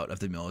years out of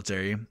the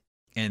military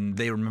and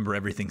they remember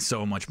everything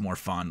so much more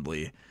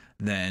fondly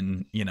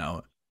than,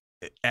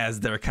 as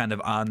they're kind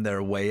of on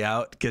their way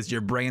out, because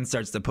your brain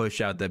starts to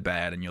push out the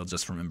bad and you'll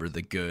just remember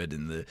the good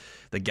and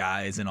the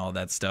guys and all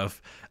that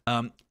stuff.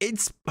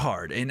 It's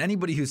hard. And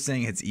anybody who's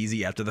saying it's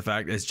easy after the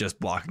fact is just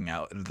blocking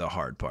out the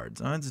hard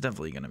parts. So it's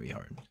definitely going to be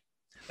hard.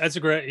 That's a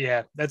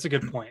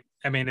good point.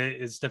 I mean,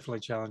 it's definitely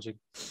challenging.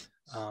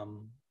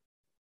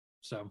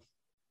 So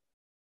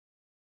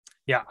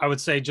yeah, I would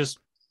say just,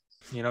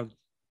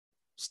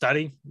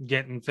 study,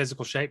 get in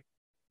physical shape.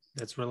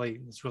 That's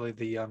really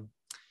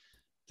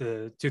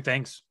the two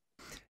things.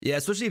 Yeah,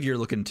 especially if you're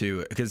looking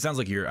to, because it sounds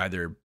like you're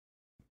either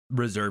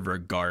reserve or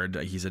guard.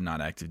 He's a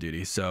non-active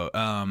duty, so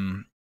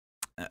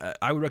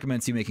I would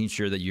recommend making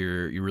sure that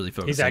you're really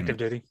focusing. He's active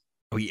duty.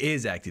 Oh, he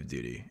is active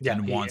duty. Yeah,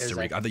 and wants to.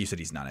 I thought you said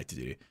he's not active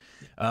duty.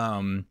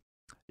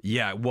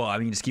 Yeah, well, I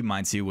mean, just keep in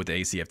mind too with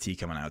the ACFT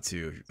coming out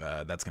too.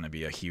 That's going to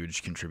be a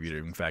huge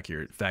contributing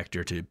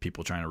factor to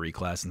people trying to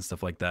reclass and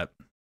stuff like that.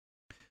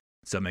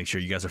 So make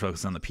sure you guys are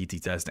focused on the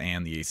PT test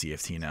and the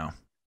ACFT now,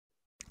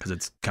 because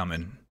it's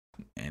coming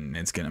and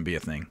it's going to be a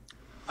thing.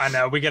 I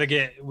know we got to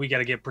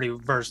get pretty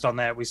versed on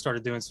that. We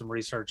started doing some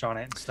research on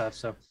it and stuff.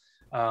 So,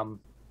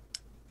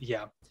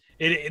 yeah,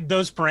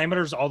 those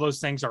parameters, all those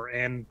things are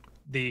in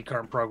the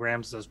current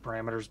programs, those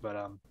parameters, but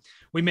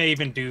we may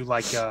even do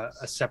like a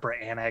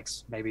separate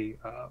annex, maybe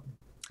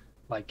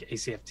like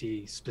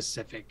ACFT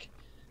specific,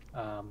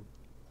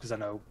 because I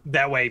know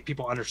that way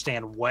people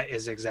understand what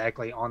is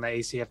exactly on the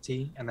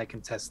ACFT and they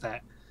can test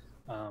that.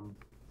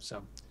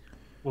 So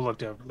we'll look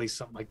to release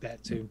something like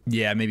that too.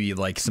 Yeah, maybe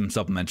like some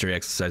supplementary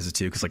exercises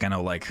too, because like I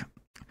know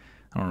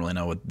I don't really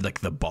know what like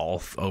the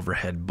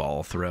overhead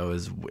ball throw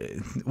is.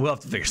 We'll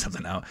have to figure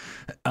something out.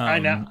 I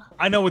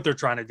know what they're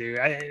trying to do.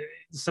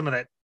 Some of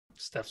that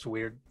stuff's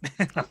weird.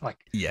 I'm like,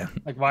 yeah,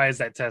 like why is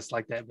that test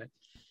like that? But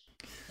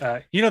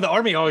the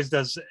Army always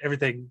does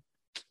everything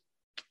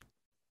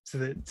to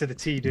the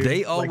T, dude.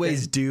 They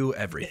always do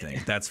everything.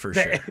 That's for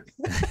sure.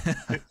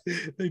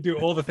 They do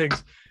all the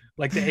things.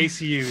 Like the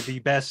ACU, the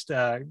best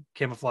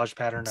camouflage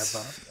pattern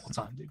of all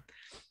time, dude.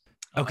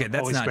 Okay,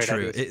 that's not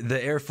true.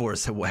 The Air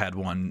Force had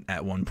one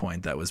at one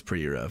point that was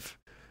pretty rough.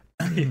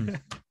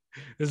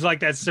 It's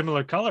like that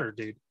similar color,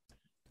 dude.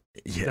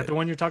 Yeah. Is that the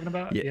one you're talking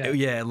about?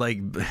 Yeah.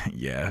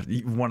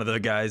 One of the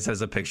guys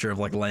has a picture of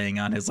like laying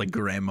on his like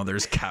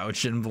grandmother's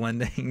couch and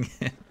blending.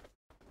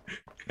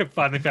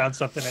 Finally found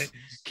something that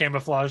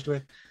camouflaged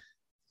with.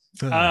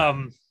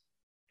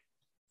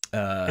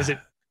 Is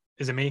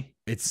it me?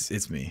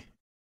 It's me.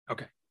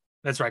 Okay,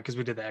 that's right, because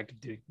we did the active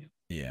duty.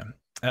 Yeah.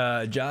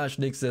 Josh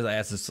Nick says, I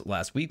asked this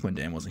last week when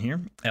Dan wasn't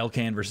here.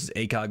 LCAN versus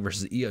ACOG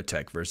versus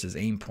EOTech versus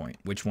Aimpoint.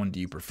 Which one do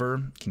you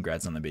prefer?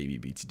 Congrats on the baby,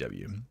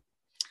 BTW.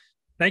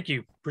 Thank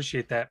you.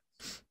 Appreciate that.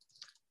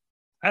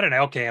 I had an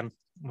LCAN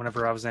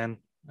whenever I was in.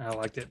 I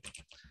liked it.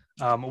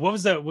 What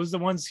was the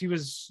ones he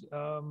was?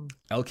 LCAN,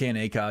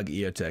 ACOG,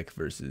 EOTech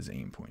versus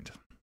Aimpoint.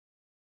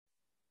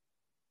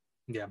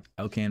 Yeah.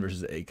 LCAN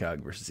versus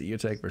ACOG versus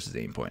EOTech versus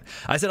Aimpoint.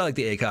 I said I like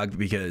the ACOG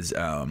because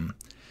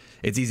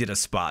it's easy to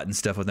spot and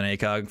stuff with an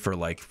ACOG for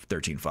like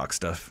 13 Fox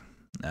stuff.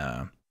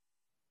 Yeah,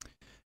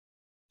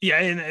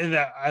 and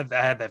I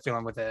had that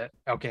feeling with the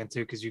LCAN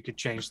too, because you could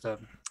change the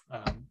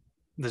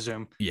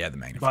zoom. Yeah, the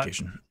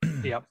magnification.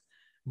 Yep.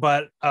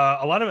 But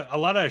a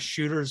lot of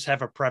shooters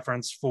have a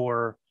preference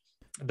for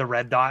the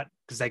red dot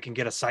because they can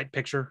get a sight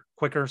picture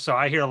quicker. So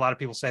I hear a lot of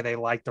people say they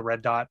like the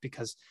red dot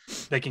because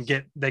they can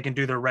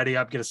do their ready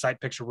up, get a sight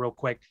picture real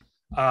quick.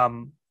 But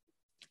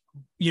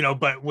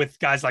with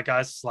guys like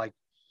us, like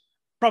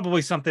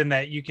probably something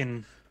that you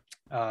can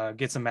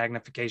get some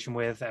magnification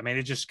with. I mean,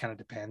 it just kind of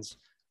depends.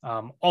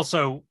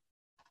 Also,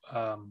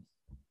 I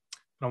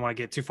don't want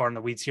to get too far in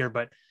the weeds here,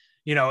 but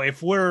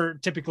if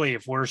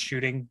we're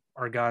shooting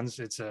our guns,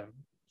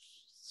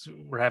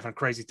 we're having a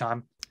crazy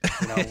time.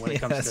 When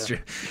it comes that's true.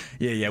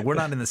 Yeah. We're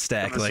not in the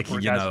stack, like,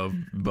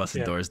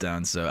 busting doors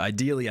down. So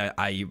ideally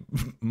I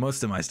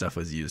most of my stuff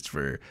was used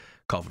for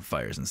call for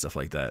fires and stuff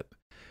like that.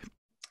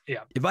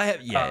 Yeah. If I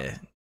have,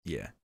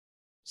 yeah.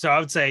 So I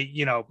would say,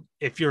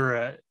 if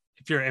you're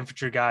if you're an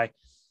infantry guy,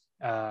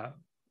 a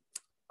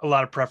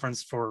lot of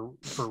preference for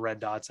red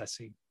dots, I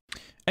see.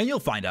 And you'll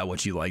find out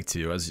what you like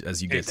to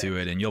as you get to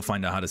it, and you'll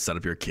find out how to set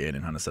up your kit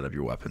and how to set up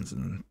your weapons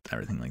and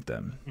everything like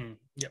that.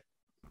 Yep.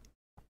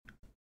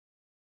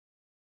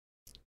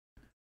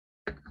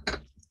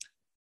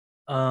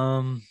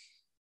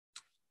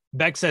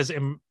 Beck says,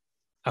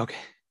 okay,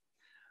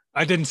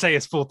 I didn't say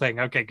his full thing.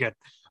 Okay, good.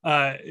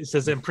 It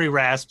says in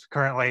pre-RASP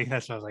currently.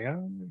 That's what I was like,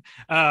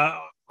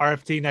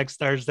 RFT next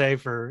Thursday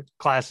for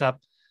class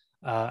up.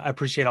 I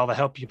appreciate all the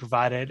help you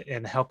provided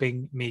in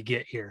helping me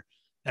get here.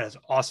 That is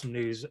awesome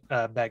news,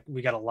 Beck.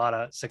 We got a lot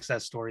of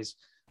success stories.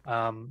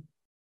 And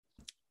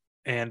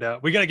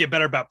we got to get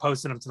better about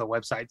posting them to the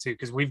website too,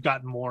 because we've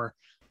gotten more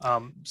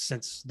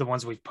since the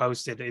ones we've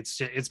posted.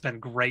 It's been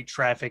great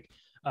traffic.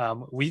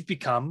 We've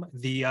become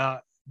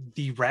the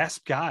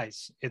RASP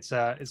guys. It's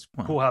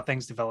cool how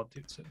things develop,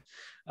 dude. So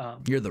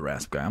you're the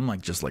RASP guy.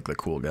 I'm just like the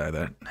cool guy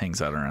that hangs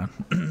out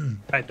around.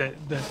 Right,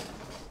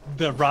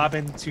 the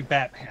Robin to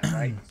Batman,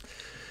 right?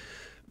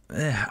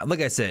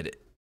 Like I said,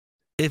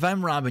 if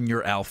I'm Robin,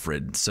 you're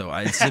Alfred. So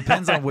it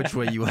depends on which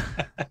way you.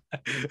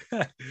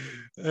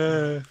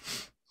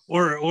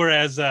 Or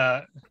as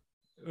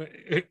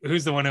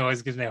who's the one who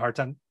always gives me a hard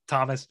time?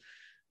 Thomas,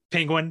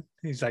 Penguin.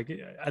 He's like,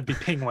 I'd be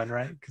Penguin,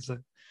 right? Because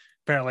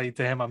apparently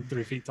to him I'm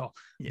 3 feet tall.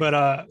 Yeah. But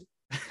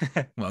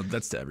well,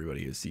 that's to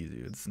everybody who sees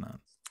you. It's not.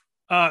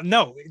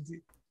 No,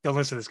 don't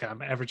listen to this guy.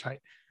 I'm average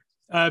height.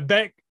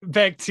 Back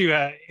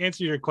to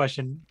answer your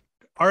question.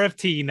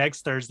 RFT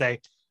next Thursday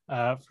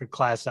for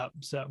class up.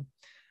 So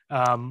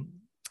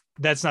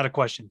that's not a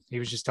question. He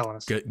was just telling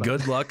us.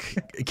 Good luck.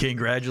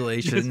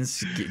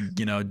 Congratulations.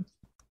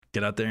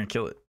 Get out there and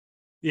kill it.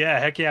 Yeah,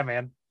 heck yeah,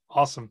 man.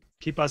 Awesome.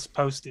 Keep us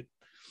posted.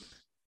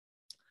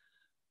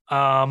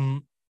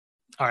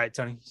 All right,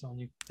 Tony, it's on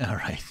you. All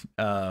right.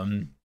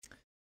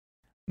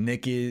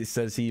 Nick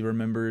says he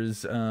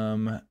remembers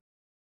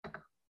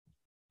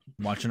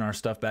watching our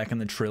stuff back in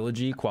the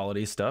trilogy,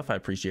 quality stuff. I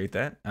appreciate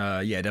that.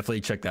 Yeah,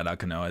 definitely check that out,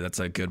 Kanoa. That's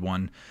a good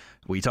one.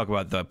 We talk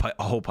about the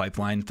whole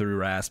pipeline through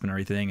RASP and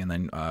everything, and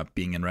then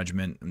being in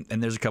regiment.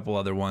 And there's a couple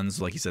other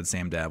ones, like you said,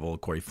 Sam Davil,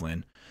 Corey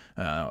Flynn,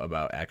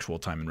 about actual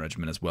time in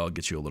regiment as well.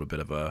 Gets you a little bit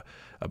of a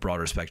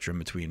broader spectrum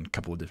between a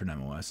couple of different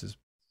MOSs.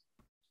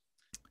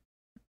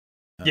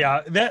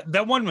 Yeah,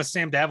 that one with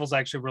Sam Davil's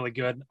actually really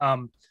good.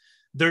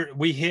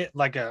 We hit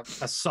like a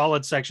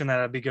solid section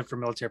that'd be good for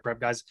military prep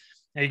guys.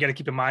 Now you got to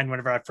keep in mind,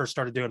 whenever I first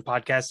started doing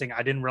podcasting,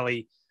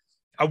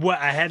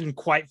 I hadn't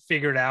quite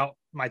figured out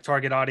my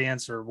target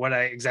audience or what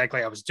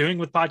exactly I was doing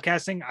with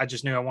podcasting. I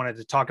just knew I wanted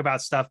to talk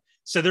about stuff.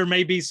 So there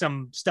may be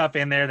some stuff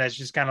in there that's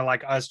just kind of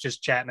like us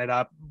just chatting it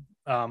up,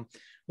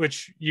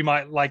 which you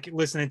might like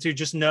listening to.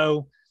 Just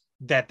know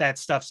that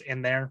stuff's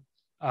in there.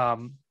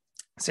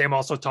 Sam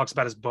also talks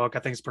about his book. I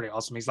think it's pretty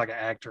awesome. He's like an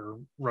actor,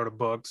 wrote a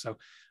book. So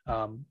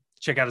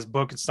check out his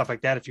book and stuff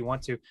like that if you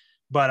want to.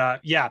 But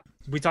yeah,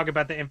 we talk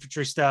about the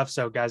infantry stuff.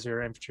 So guys who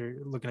are infantry,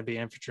 looking to be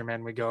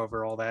infantrymen, we go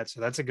over all that. So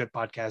that's a good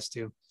podcast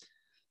too.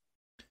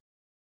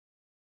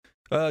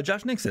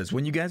 Josh Nick says,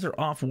 when you guys are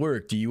off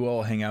work, do you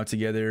all hang out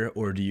together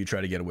or do you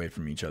try to get away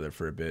from each other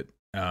for a bit?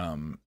 I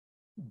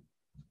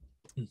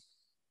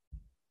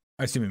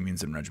assume it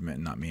means in regiment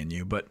and not me and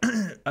you, but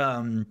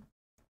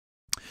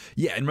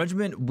yeah, in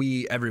regiment,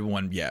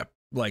 everyone,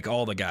 like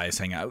all the guys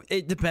hang out.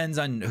 It depends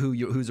on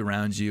who's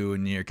around you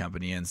and your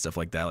company and stuff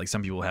like that. Like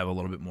some people have a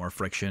little bit more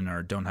friction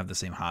or don't have the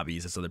same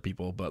hobbies as other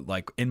people. But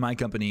like in my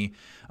company,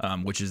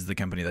 which is the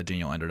company that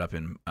Daniel ended up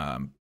in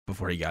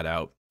before he got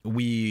out,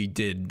 we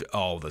did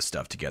all the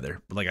stuff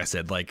together. Like I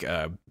said, like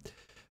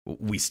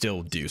we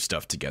still do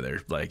stuff together,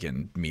 like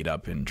and meet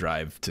up and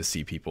drive to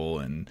see people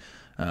and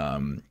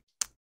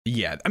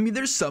yeah, I mean,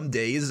 there's some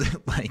days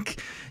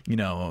like,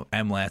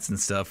 MLATs and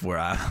stuff where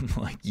I'm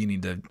like, you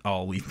need to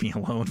all leave me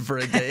alone for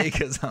a day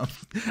because I'm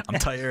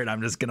tired.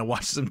 I'm just going to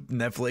watch some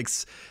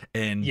Netflix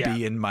and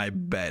be in my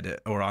bed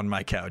or on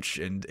my couch.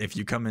 And if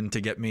you come in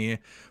to get me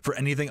for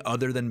anything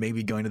other than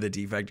maybe going to the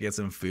defect to get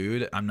some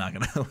food, I'm not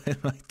going to open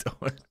my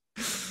door.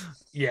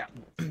 Yeah.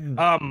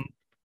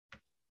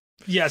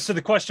 Yeah. So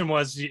the question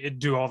was,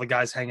 do all the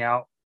guys hang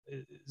out?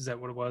 Is that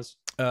what it was?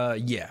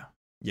 Yeah.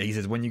 Yeah. He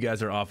says, when you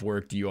guys are off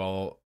work, do you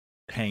all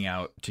hang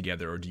out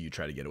together or do you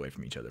try to get away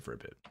from each other for a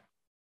bit?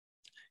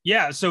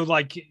 Yeah. So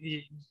like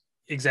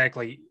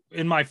exactly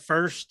in my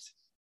first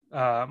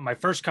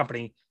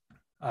company,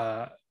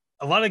 a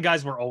lot of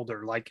guys were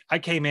older. Like I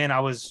came in, I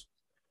was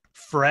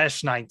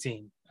fresh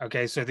 19.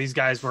 Okay. So these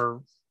guys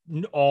were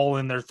all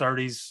in their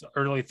 30s,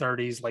 early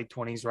 30s, late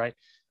 20s. Right.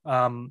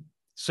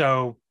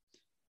 So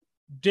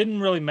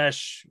didn't really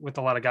mesh with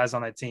a lot of guys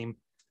on that team.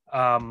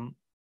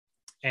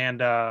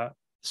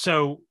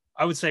 So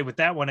I would say with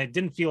that one, it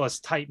didn't feel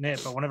as tight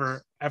knit,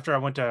 but after I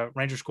went to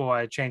Ranger School,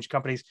 I changed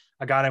companies.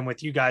 I got in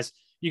with you guys.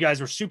 You guys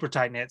were super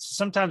tight knit. So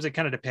sometimes it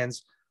kind of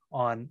depends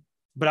on,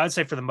 but I'd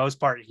say for the most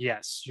part,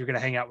 yes, you're going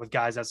to hang out with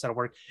guys outside of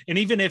work. And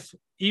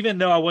even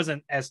though I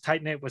wasn't as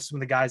tight knit with some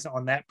of the guys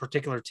on that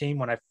particular team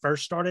when I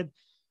first started,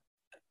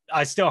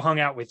 I still hung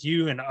out with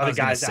you and I other was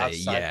gonna guys say,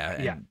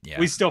 outside. yeah.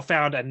 We still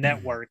found a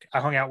network. I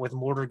hung out with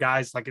mortar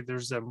guys. Like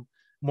there's a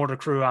mortar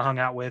crew I hung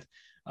out with.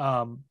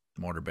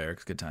 Mortar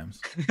barracks, good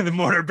times. The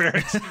mortar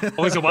barracks,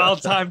 always a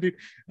wild time, dude.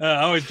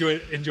 I always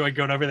enjoy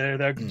going over there,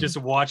 though, just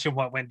watching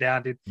what went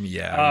down, dude.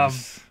 Yeah,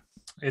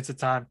 it's a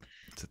time.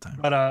 It's a time.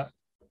 But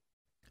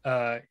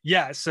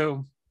yeah.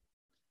 So,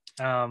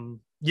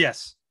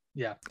 yes,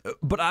 yeah.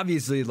 But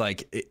obviously,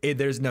 like,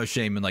 there's no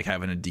shame in like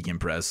having to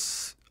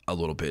decompress a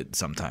little bit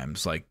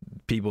sometimes. Like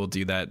people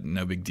do that,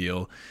 no big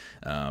deal.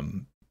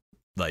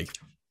 Like,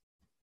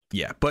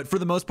 yeah. But for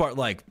the most part,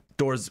 like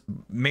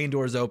main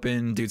doors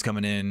open, dudes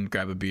coming in,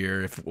 grab a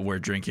beer. If we're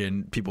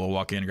drinking, people will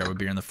walk in, grab a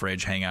beer in the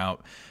fridge, hang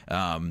out.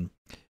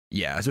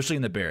 Yeah, especially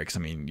in the barracks. I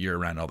mean, you're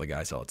around all the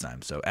guys all the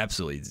time. So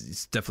absolutely,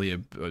 it's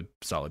definitely a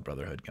solid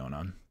brotherhood going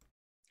on.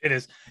 It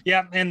is.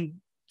 Yeah. And,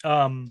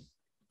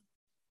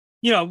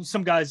 you know,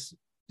 some guys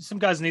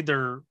need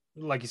their,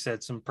 like you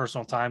said, some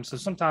personal time. So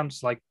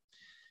sometimes like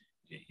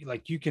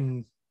you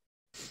can,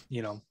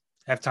 you know,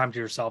 have time to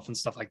yourself and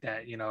stuff like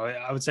that. You know,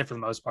 I would say for the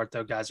most part,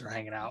 though, guys are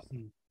hanging out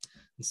and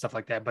stuff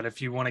like that. But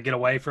if you want to get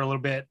away for a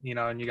little bit, you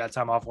know, and you got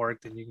time off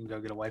work, then you can go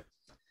get away.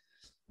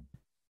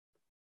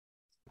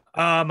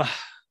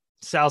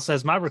 Sal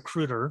says, my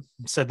recruiter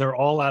said they're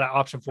all out of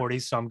option 40.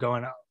 So I'm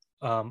going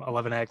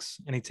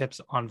 11X. Any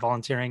tips on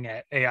volunteering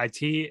at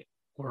AIT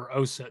or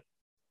OSIT?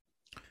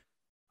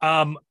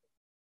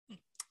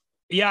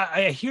 Yeah,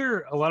 I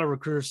hear a lot of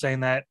recruiters saying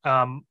that.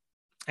 And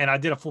I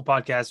did a full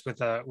podcast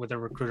with a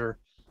recruiter.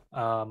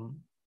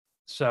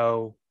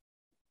 So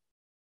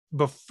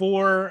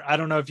before, I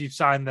don't know if you've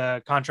signed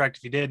the contract.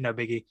 If you did, no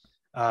biggie.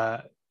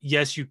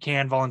 Yes, you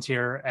can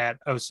volunteer at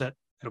OSIT.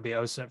 It'll be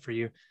OSIT for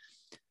you.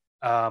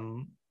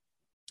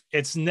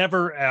 It's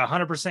never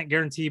 100%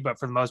 guarantee, but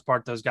for the most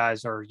part, those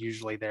guys are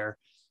usually there.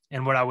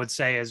 And what I would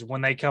say is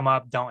when they come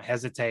up, don't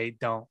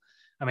hesitate.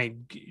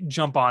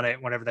 Jump on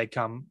it whenever they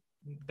come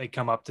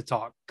up to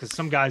talk. Cause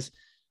some guys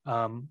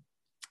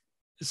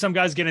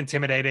get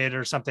intimidated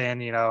or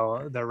something, you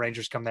know, the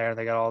Rangers come there,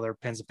 they got all their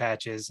pins and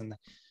patches and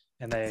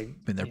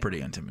they're pretty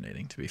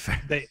intimidating, to be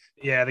fair.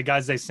 The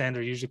guys they send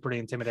are usually pretty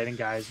intimidating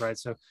guys. Right.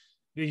 So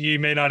you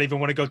may not even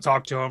want to go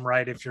talk to them,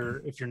 right. If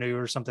you're new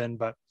or something,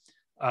 but,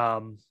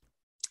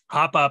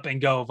 hop up and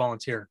go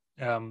volunteer.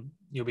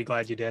 You'll be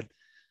glad you did.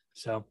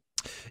 So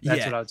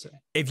that's what I would say.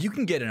 If you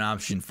can get an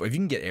option if you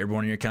can get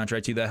airborne in your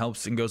contract too, that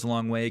helps and goes a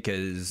long way.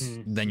 Cause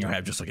then you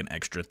have just like an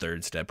extra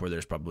third step where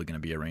there's probably going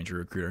to be a Ranger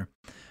recruiter.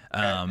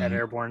 At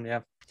airborne.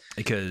 Yeah.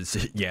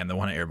 Because and the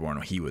one at airborne,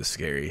 he was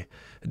scary.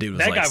 The dude was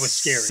that like guy was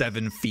scary.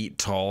 7 feet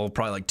tall,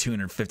 probably like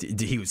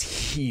 250. He was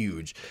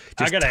huge.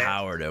 Just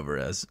towered over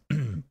us.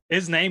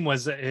 His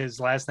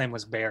last name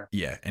was Bear.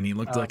 Yeah. And he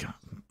looked like a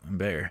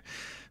bear.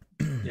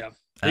 Yeah.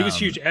 He was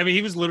huge. I mean,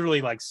 he was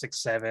literally like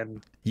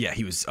 6'7". Yeah,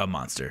 he was a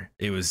monster.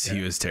 He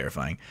was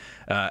terrifying.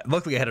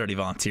 Luckily, I had already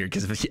volunteered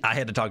because if I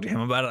had to talk to him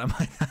about it, I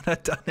might not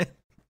have done it.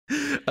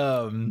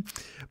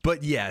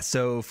 But yeah,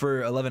 so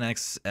for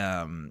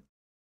 11X,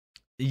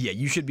 yeah,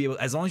 you should be able,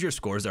 as long as your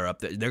scores are up,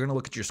 they're going to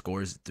look at your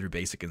scores through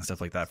basic and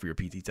stuff like that for your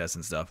PT tests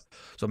and stuff.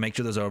 So make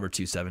sure those are over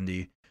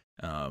 270.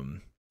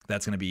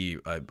 That's going to be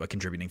a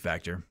contributing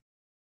factor.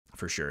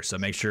 For sure. So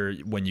make sure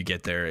when you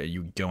get there,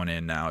 you going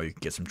in now, you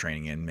get some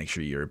training in, make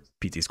sure your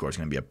PT score is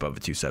going to be above a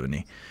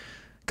 270.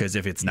 Because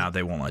if it's not,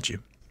 they won't let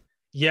you.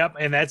 Yep.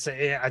 And I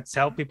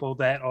tell people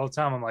that all the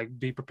time. I'm like,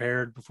 be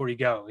prepared before you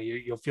go.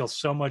 You'll feel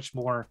so much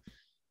more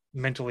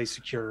mentally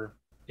secure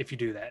if you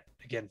do that.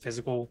 Again,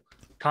 physical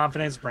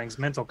confidence brings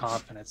mental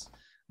confidence.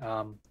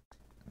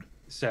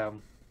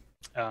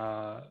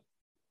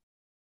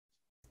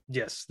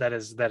 Yes, that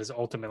is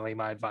ultimately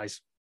my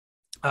advice.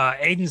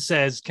 Aiden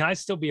says, can I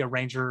still be a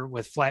Ranger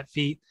with flat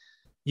feet?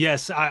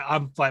 Yes,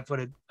 I'm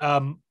flat-footed.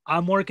 I'm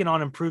working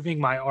on improving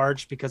my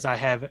arch because I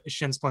have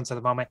shin splints at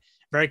the moment.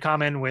 Very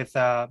common with,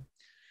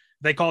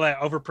 they call that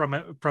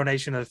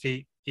overpronation of the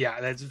feet.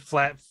 Yeah, that's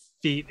flat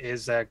feet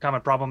is a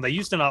common problem. They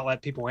used to not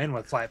let people in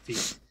with flat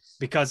feet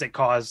because it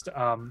caused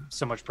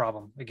so much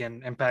problem.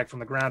 Again, impact from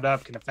the ground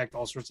up can affect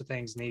all sorts of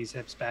things, knees,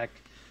 hips, back.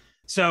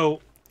 So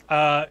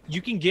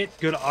you can get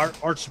good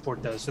arch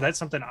support though. So that's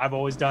something I've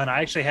always done.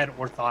 I actually had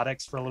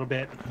orthotics for a little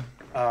bit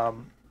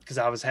because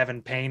I was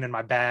having pain in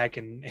my back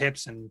and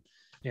hips and,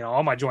 you know,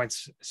 all my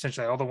joints,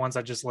 essentially all the ones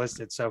I just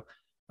listed. So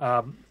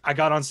I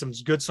got on some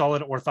good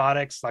solid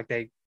orthotics, like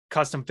they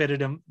custom fitted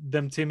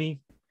them to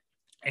me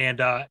and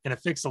it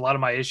fixed a lot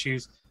of my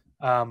issues.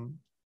 Now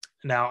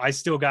I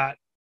still got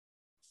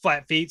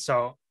flat feet,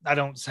 so I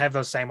don't have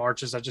those same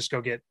arches. I just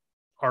go get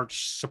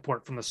arch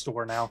support from the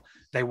store now.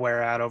 They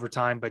wear out over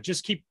time, but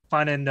just keep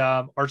finding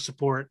arch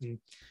support and,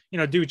 you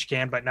know, do what you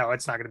can. But no,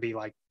 it's not going to be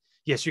like,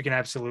 yes, you can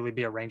absolutely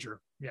be a Ranger.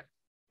 Yeah.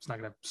 It's not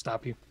going to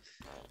stop you.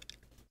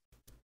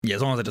 Yeah.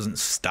 As long as it doesn't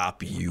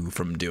stop you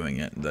from doing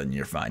it, then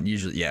you're fine.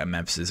 Usually, yeah,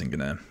 MEPS isn't going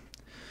to,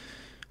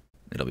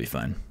 it'll be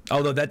fine.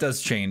 Although that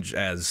does change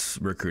as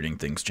recruiting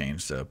things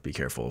change. So be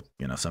careful.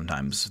 You know,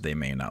 sometimes they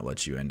may not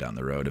let you in down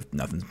the road if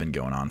nothing's been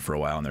going on for a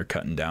while and they're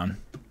cutting down.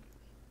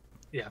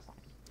 Yeah.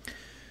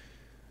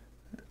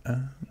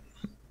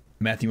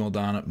 Matthew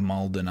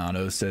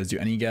Maldonado says, do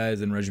any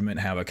guys in regiment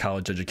have a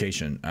college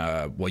education?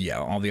 Well, yeah,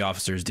 all the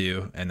officers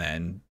do. And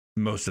then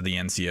most of the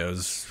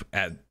NCOs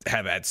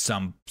have had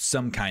some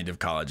kind of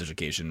college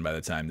education by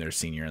the time they're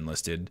senior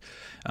enlisted.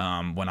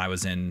 When I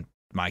was in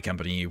my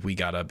company, we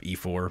got up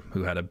E4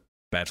 who had a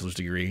bachelor's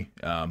degree.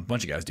 A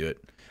bunch of guys do it.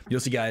 You'll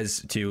see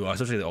guys too,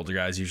 especially the older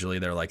guys. Usually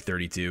they're like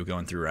 32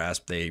 going through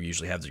RASP. They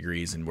usually have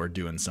degrees and we're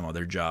doing some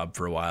other job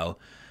for a while.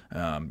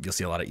 You'll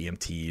see a lot of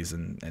EMTs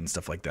and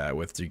stuff like that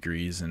with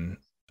degrees. And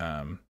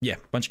yeah,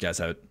 a bunch of guys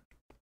have it.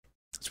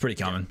 It's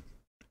pretty common.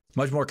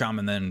 Much more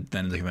common than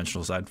the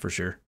conventional side for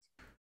sure.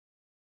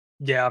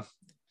 Yeah.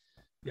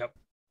 Yep.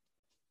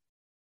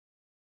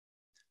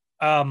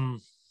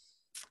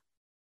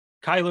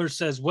 Kyler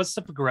says, what's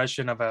the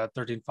progression of a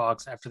 13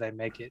 Fox after they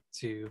make it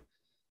to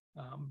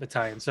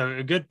battalion? So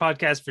a good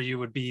podcast for you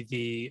would be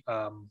the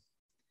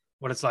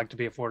what it's like to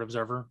be a forward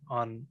observer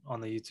on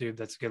the YouTube.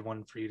 That's a good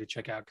one for you to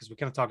check out because we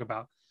kind of talk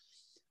about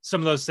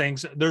some of those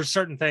things. There's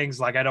certain things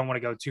like I don't want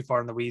to go too far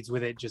in the weeds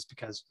with it just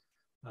because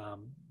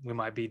we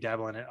might be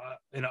dabbling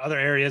in other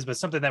areas, but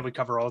something that we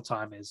cover all the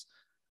time is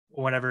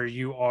whenever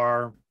you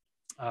are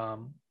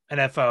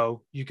an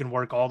FO, you can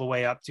work all the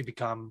way up to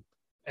become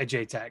a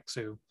JTAC.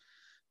 So,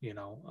 you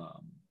know,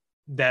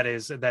 that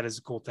is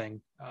a cool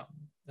thing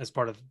as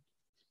part of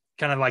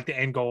kind of like the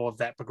end goal of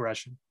that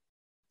progression.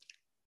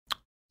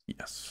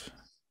 Yes.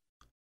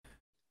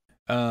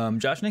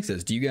 Josh Nick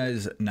says, do you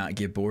guys not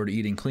get bored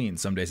eating clean?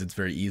 Some days it's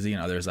very easy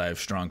and others I have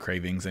strong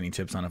cravings. Any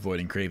tips on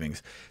avoiding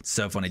cravings?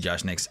 So funny,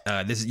 Josh Nix.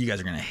 You guys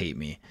are going to hate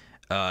me.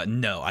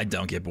 No, I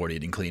don't get bored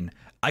eating clean.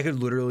 I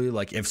could literally,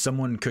 like, if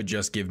someone could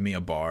just give me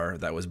a bar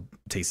that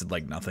tasted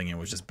like nothing and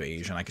was just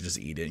beige and I could just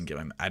eat it and give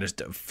them,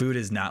 food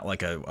is not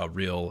like a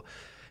real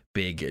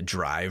big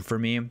drive for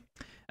me.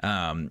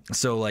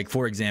 So like,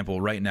 for example,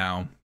 right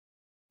now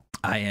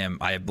I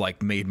have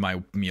like made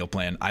my meal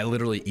plan. I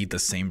literally eat the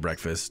same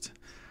breakfast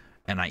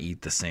and I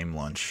eat the same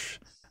lunch.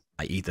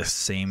 I eat the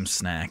same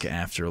snack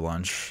after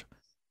lunch.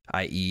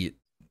 I eat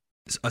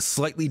a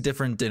slightly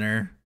different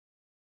dinner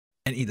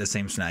and eat the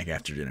same snack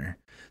after dinner.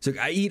 So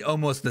I eat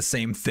almost the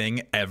same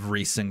thing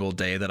every single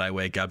day that I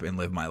wake up and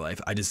live my life.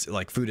 I just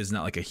like food is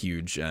not like a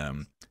huge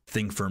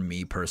thing for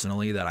me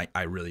personally that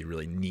I really,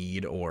 really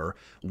need or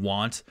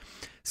want.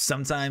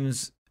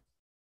 Sometimes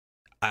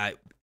I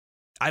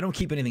don't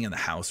keep anything in the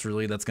house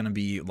really that's going to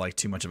be like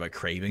too much of a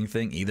craving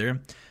thing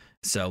either.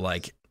 So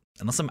like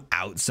unless I'm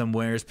out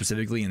somewhere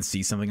specifically and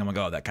see something, I'm like,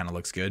 oh, that kind of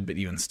looks good. But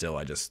even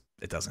still,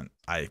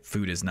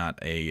 food is not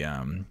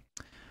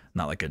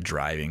not like a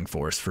driving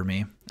force for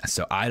me.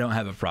 So I don't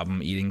have a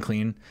problem eating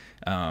clean.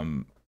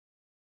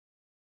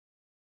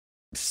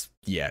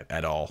 Yeah,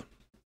 at all.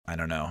 I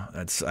don't know.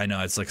 I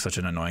know it's like such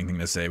an annoying thing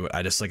to say, but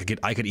I just like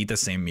I could eat the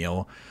same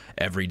meal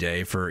every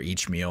day for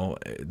each meal,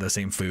 the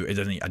same food.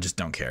 I just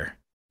don't care.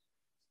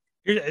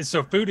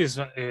 So food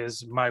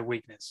is my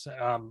weakness.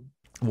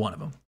 One of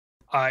them.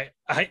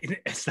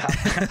 It's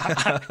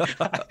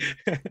not,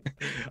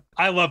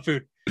 I love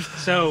food.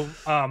 So,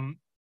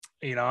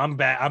 you know, I'm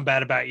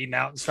bad about eating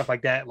out and stuff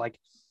like that. Like,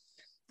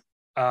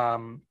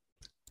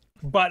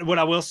 but what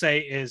I will say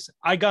is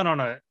I got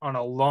on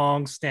a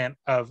long stint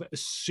of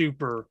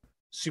super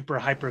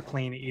hyper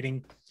clean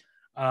eating.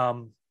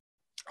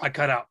 I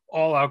cut out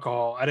all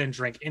alcohol. I didn't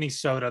drink any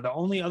soda. The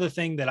only other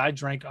thing that I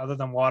drank other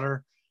than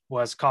water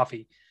was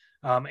coffee.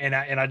 And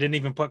I didn't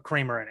even put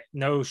creamer in it.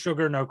 No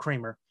sugar, no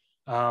creamer.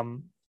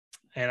 And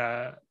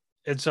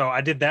so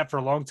I did that for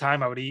a long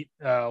time. I would eat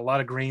a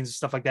lot of greens and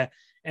stuff like that.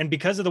 And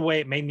because of the way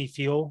it made me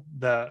feel,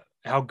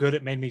 how good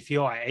it made me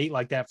feel, I ate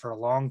like that for a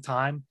long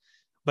time.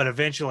 But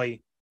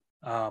eventually,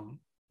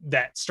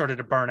 that started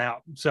to burn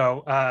out.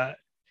 So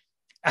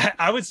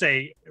I would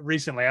say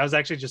recently, I was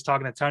actually just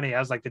talking to Tony. I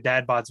was like, the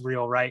dad bod's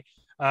real, right?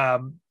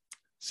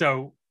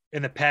 So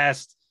in the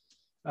past,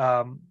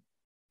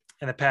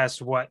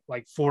 what,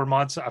 like 4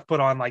 months, I've put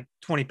on like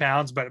 20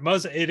 pounds, but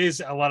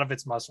a lot of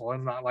it's muscle.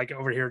 I'm not like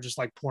over here just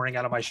like pouring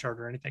out of my shirt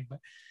or anything, but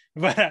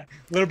a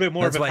little bit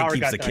more. That's of a power.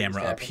 That's why he keeps the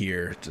camera up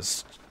here,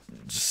 just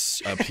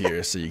up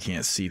here, so you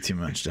can't see too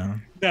much,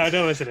 John. No,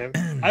 listen,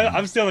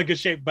 I'm still in good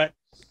shape, but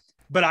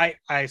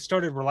I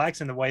started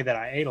relaxing the way that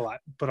I ate a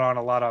lot, put on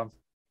a lot of,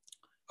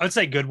 I would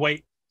say good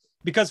weight,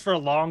 because for a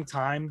long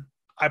time,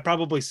 I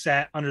probably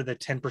sat under the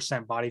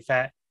 10% body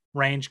fat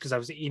range because I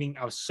was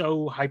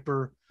so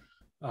hyper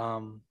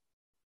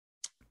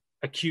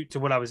acute to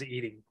what I was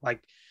eating.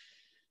 Like,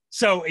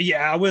 so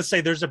yeah, I will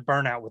say there's a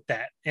burnout with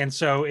that. And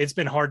so it's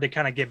been hard to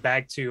kind of get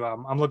back to,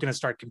 I'm looking to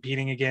start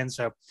competing again.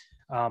 So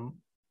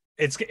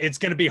it's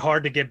going to be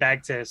hard to get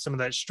back to some of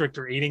that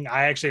stricter eating.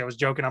 I was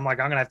joking. I'm like,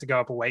 I'm going to have to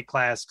go up a weight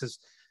class because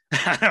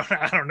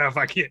I don't know if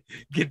I can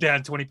get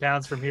down 20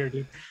 pounds from here,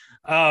 dude.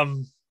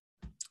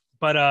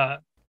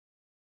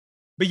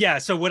 But yeah,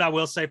 so what I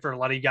will say for a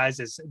lot of you guys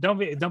is don't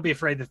be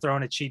afraid to throw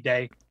in a cheat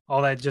day.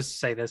 All that, just to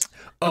say this.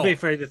 Don't be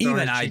afraid to throw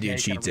in a cheat day. Even I do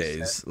cheat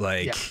days.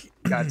 Like, yeah,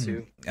 got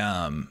to.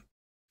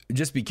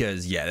 Just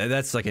because, yeah,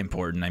 that's like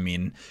important. I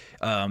mean,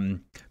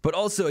 but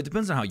also it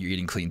depends on how you're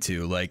eating clean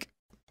too. Like,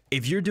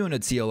 if you're doing a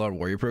TLR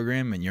warrior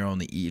program and you're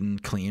only eating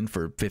clean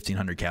for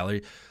 1,500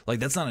 calories, like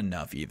that's not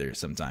enough either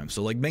sometimes.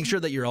 So like make sure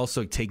that you're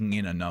also taking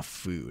in enough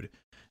food.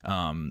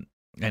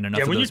 And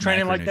enough of those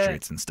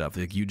macronutrients and stuff.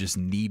 Like you just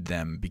need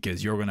them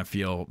because you're gonna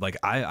feel like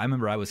I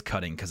remember I was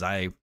cutting because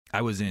I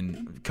was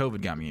in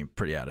COVID got me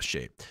pretty out of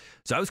shape.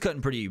 So I was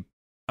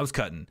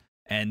cutting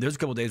and there's a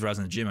couple of days where I was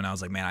in the gym and I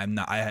was like, man,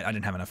 I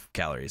didn't have enough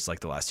calories like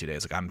the last 2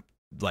 days. Like I'm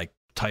like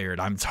tired.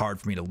 It's hard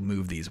for me to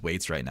move these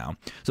weights right now.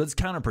 So it's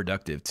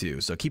counterproductive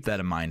too. So keep that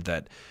in mind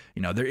that,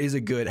 you know, there is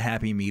a good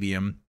happy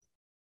medium.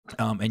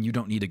 And you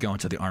don't need to go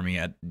into the army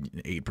at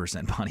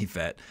 8% body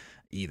fat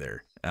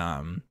either.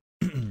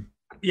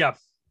 Yeah.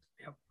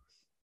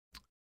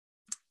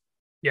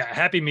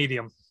 Happy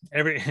medium.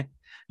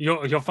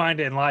 You'll find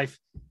it in life.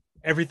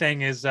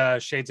 Everything is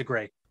shades of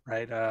gray,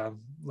 right? A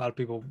lot of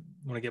people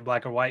want to get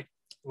black or white.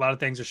 A lot of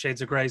things are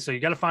shades of gray. So you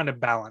got to find a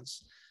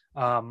balance.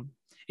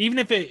 Even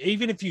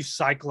if you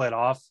cycle it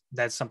off,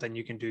 that's something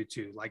you can do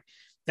too. Like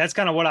that's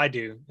kind of what I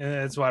do. And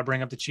that's why I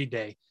bring up the cheat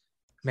day.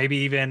 Maybe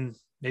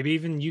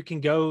even you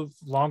can go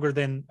longer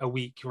than a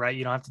week, right?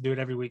 You don't have to do it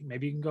every week.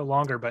 Maybe you can go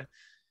longer, but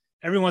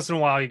every once in a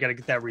while, you got to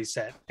get that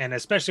reset. And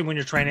especially when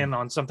you're training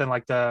on something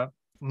like the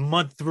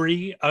month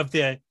 3 of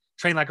the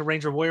Train Like a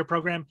Ranger Warrior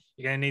program,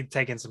 you're going to need to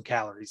take in some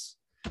calories.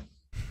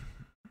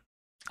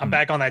 I'm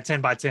back on that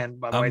 10 by 10.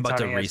 By the way, I'm about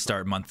to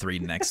restart month 3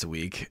 next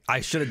week. I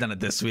should have done it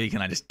this week,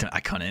 and I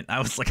couldn't. I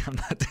was like, I'm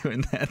not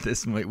doing that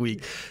this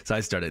week, so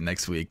I started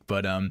next week.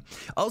 But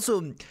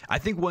also, I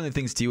think one of the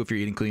things too, if you're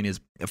eating clean, is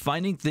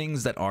finding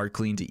things that are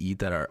clean to eat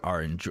that are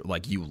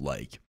like you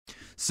like.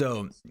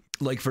 So,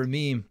 like for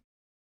me,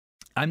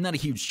 I'm not a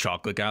huge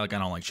chocolate guy. Like I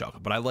don't like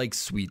chocolate, but I like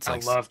sweets. I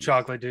love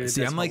chocolate, dude.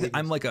 See, I'm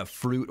like a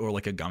fruit or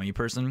like a gummy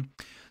person.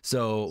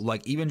 So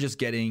like even just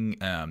getting,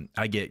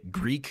 I get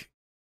Greek,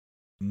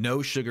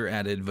 no sugar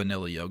added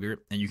vanilla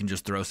yogurt, and you can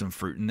just throw some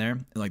fruit in there.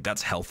 And like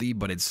that's healthy,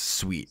 but it's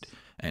sweet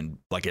and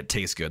like it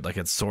tastes good. Like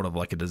it's sort of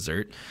like a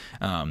dessert.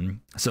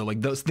 So like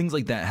those things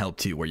like that help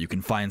too, where you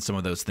can find some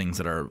of those things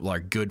that are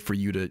like good for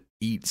you to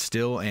eat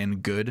still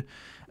and good.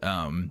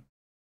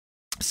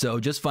 So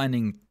just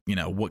finding, you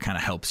know, what kind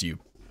of helps you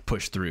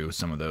push through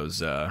some of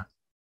those,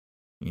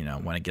 you know,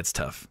 when it gets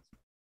tough.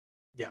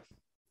 Yeah.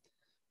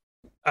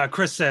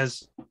 Chris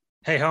says,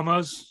 "Hey,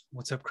 homos."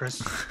 What's up,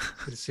 Chris?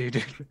 Good to see you,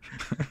 dude.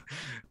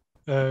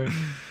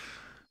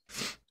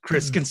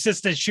 Chris,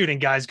 consistent shooting,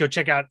 guys. Go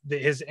check out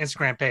his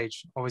Instagram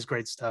page. Always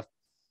great stuff.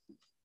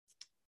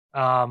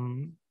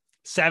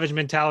 Savage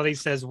Mentality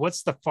says,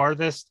 "What's the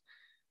farthest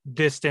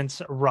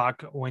distance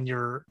ruck when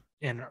you're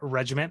in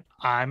regiment?"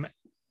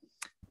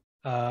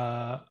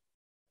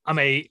 I'm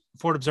a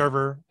Fort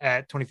Observer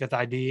at 25th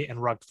ID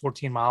and rucked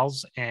 14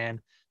 miles and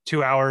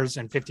 2 hours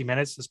and 50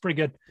 minutes. That's pretty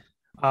good.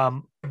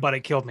 But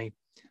it killed me.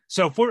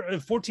 So for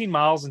 14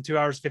 miles and 2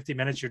 hours, 50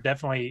 minutes, you're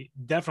definitely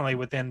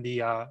within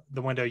the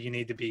window you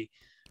need to be.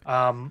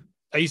 I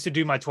used to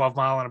do my 12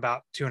 mile in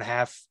about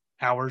 2.5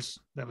 hours.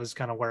 That was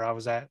kind of where I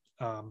was at.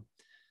 I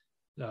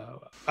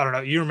don't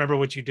know. You remember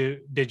what you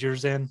did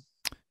yours in?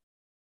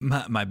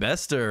 My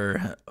best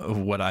or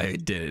what I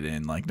did it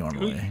in like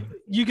normally?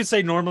 You could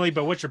say normally,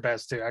 but what's your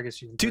best too? I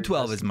guess you can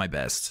 212 is my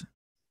best.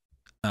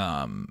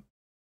 But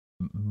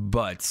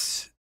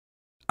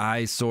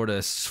I sort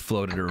of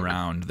floated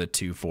around the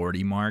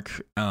 240 mark.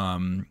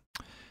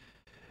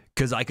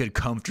 Cause I could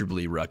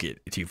comfortably ruck it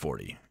at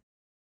 240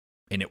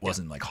 and it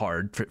wasn't like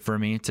hard for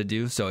me to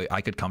do. So I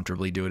could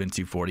comfortably do it in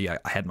 240. I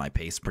had my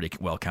pace pretty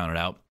well counted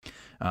out.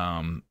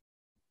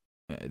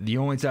 The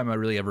only time I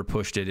really ever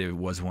pushed it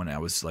was when I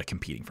was like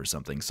competing for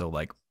something. So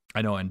like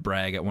I know in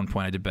Bragg at one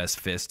point I did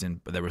best fist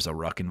and there was a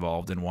ruck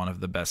involved in one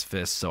of the best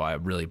fists. So I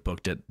really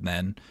booked it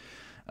then.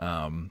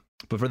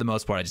 But for the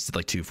most part, I just did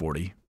like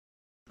 240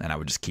 and I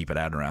would just keep it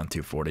at around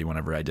 240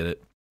 whenever I did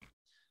it.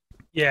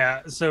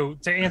 Yeah. So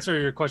to answer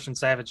your question,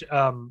 Savage,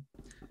 12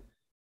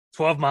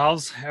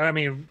 miles, I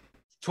mean,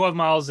 12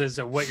 miles is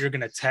what you're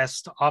going to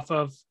test off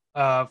of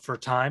for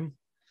time.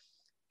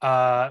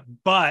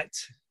 But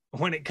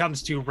when it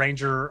comes to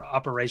Ranger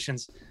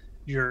operations,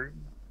 there's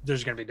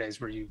going to be days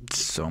where you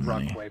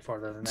run way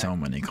farther than that. So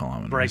many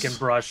kilometers. Break and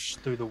brush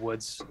through the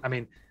woods. I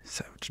mean,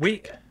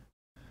 we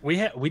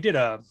did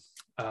a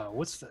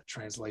what's the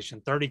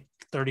translation? 30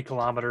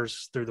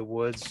 kilometers through the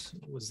woods.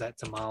 Was that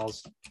to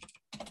miles?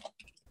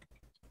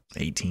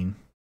 18.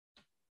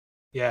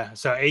 Yeah,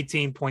 so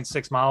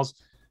 18.6 miles.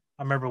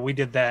 I remember we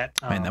did that.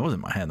 Man, that was in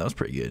my head. That was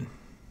pretty good.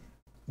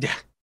 Yeah.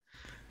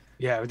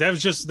 Yeah, that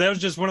was just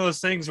one of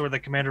those things where the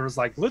commander was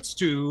like, let's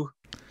do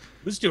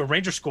a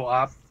Ranger school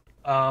op.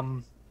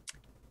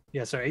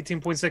 Yeah, so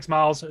 18.6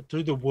 miles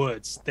through the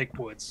woods, thick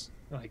woods,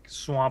 like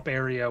swamp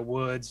area,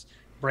 woods,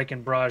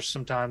 breaking brush.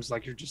 Sometimes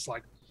like you're just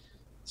like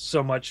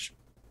so much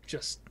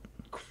just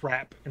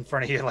crap in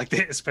front of you, like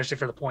this, especially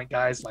for the point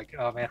guys. Like,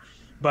 oh man.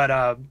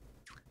 But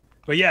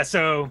yeah,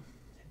 so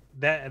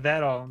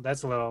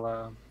that's a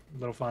little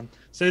fun.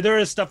 So there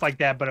is stuff like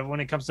that, but when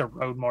it comes to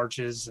road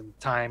marches and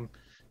time,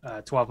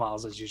 12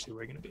 miles is usually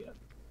where you're going to be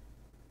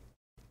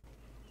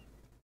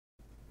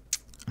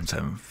I'm just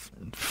having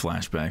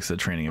flashbacks to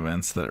training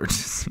events that are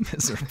just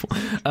miserable.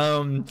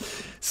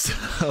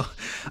 So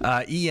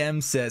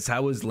EM says,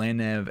 how was land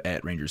nav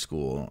at Ranger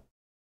School?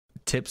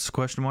 Tips,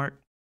 question mark?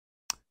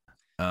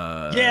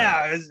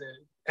 Yeah,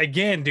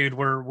 again, dude,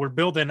 we're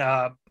building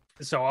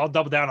so I'll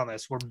double down on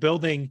this. We're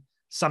building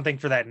something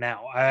for that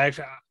now.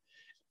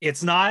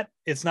 It's not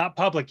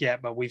public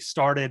yet, but we've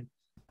started.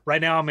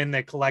 Right now I'm in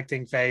the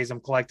collecting phase. I'm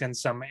collecting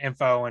some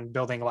info and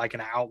building like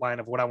an outline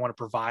of what I want to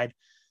provide.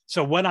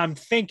 So what I'm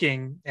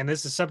thinking, and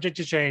this is subject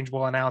to change,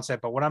 we'll announce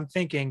it, but what I'm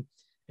thinking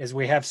is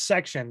we have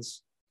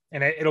sections,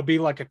 and it'll be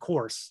like a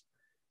course.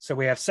 So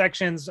we have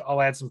sections,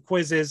 I'll add some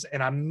quizzes,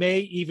 and I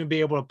may even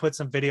be able to put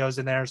some videos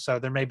in there. So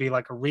there may be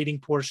like a reading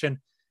portion,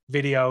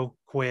 video,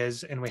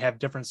 quiz, and we have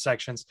different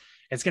sections.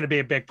 It's going to be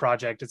a big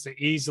project. It's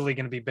easily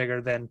going to be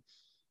bigger than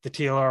the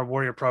TLR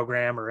Warrior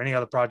program or any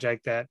other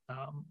project that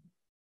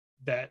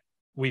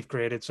we've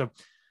created. So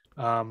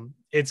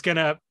it's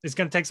gonna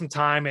take some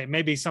time. It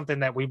may be something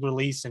that we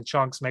release in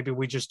chunks. Maybe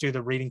we just do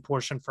the reading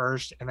portion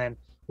first, and then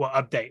we'll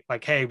update.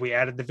 Like, hey, we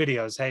added the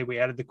videos. Hey, we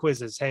added the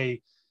quizzes.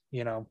 Hey,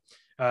 me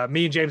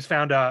and James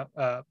found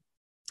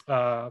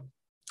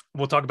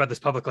we'll talk about this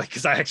publicly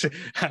because I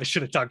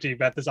should have talked to you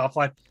about this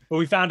offline. But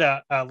we found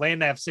a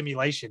land nav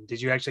simulation.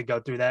 Did you actually go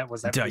through that?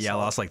 Was that I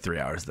lost like 3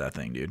 hours of that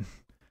thing, dude.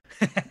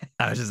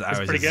 I was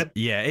pretty good.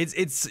 Yeah,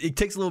 it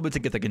takes a little bit to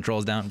get the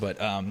controls down, but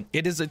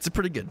it's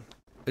pretty good.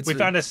 We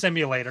found a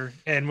simulator,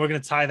 and we're going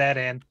to tie that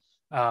in.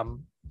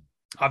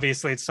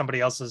 Obviously, it's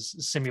somebody else's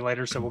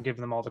simulator, so we'll give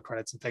them all the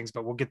credits and things.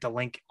 But we'll get the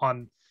link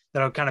on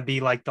that'll kind of be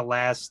like the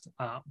last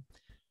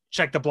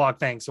check the block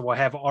thing. So we'll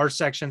have our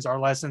sections, our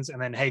lessons, and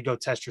then hey, go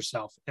test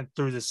yourself and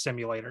through this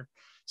simulator.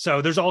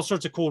 So there's all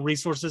sorts of cool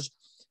resources.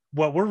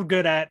 What we're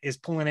good at is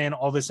pulling in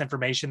all this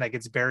information that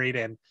gets buried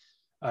in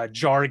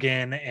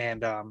jargon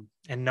and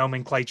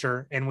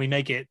nomenclature, and we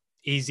make it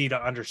easy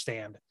to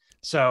understand.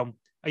 So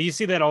you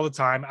see that all the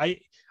time.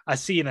 I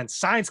see it in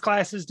science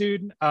classes,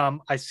 dude.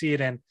 I see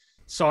it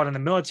saw it in the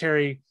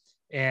military,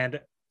 and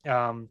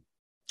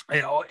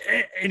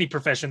any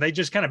profession. They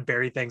just kind of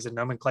bury things in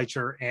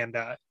nomenclature and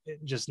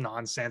just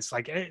nonsense.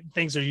 Like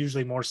things are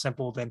usually more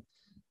simple than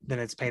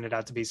it's painted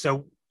out to be.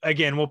 So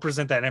again, we'll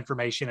present that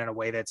information in a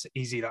way that's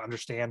easy to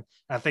understand.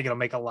 I think it'll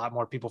make a lot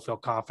more people feel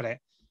confident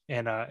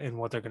in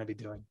what they're going to be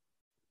doing.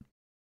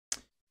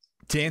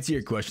 To answer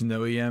your question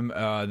though, EM,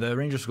 the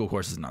Ranger School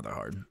course is not that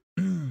hard.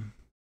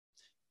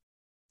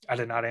 I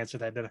did not answer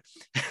that, did I?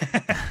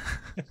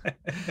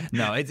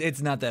 No,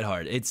 it's not that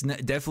hard. It's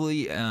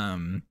definitely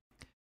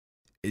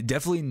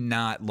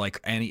not like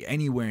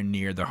anywhere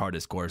near the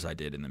hardest course I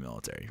did in the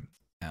military.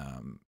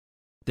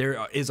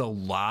 There is a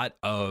lot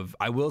of,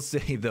 I will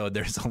say though,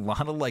 there's a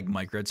lot of like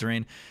micro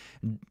terrain.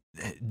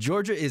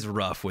 Georgia is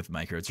rough with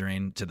micro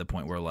terrain to the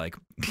point where like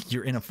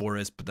you're in a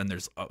forest, but then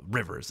there's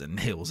rivers and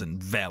hills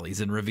and valleys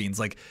and ravines.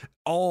 Like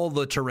all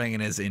the terrain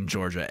is in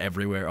Georgia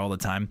everywhere all the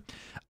time.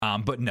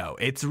 But no,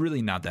 it's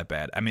really not that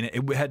bad. I mean,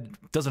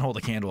 it doesn't hold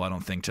a candle, I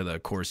don't think, to the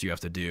course you have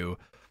to do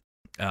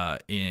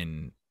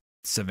in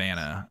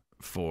Savannah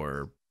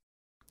to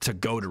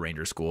go to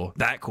Ranger School.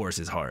 That course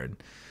is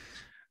hard.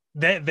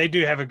 They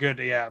do have a good,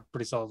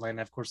 pretty solid land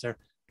nav course there.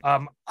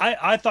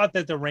 I thought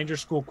that the Ranger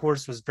School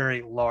course was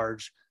very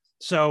large.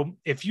 So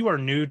if you are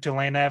new to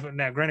land nav,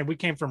 now granted, we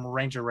came from a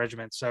Ranger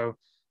regiment, so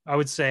I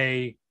would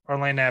say our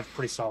land nav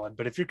pretty solid.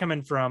 But if you're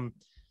coming from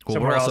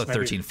somewhere we're also else,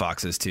 13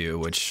 Foxes too,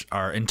 which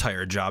our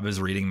entire job is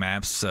reading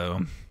maps.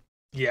 So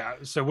yeah,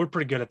 so we're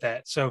pretty good at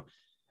that. So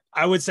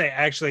I would say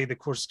actually the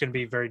course is going to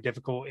be very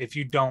difficult if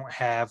you don't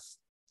have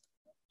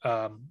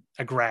a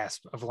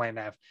grasp of land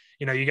nav.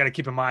 You got to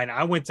keep in mind,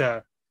 I went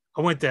to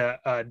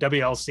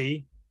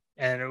WLC,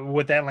 and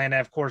with that land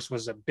nav course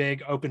was a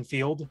big open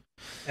field,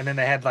 and then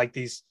they had like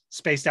these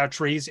spaced out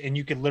trees, and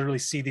you could literally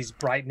see these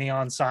bright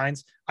neon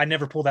signs. I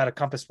never pulled out a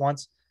compass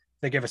once.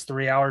 They gave us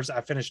 3 hours. I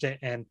finished it,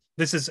 and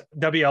this is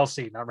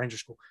WLC, not Ranger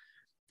School.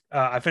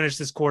 I finished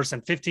this course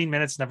in 15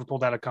 minutes, never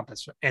pulled out a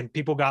compass, and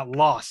people got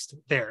lost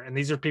there. And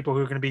these are people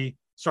who are going to be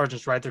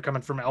sergeants, right? They're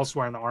coming from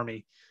elsewhere in the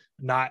Army,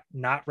 not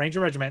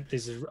Ranger Regiment.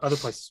 These are other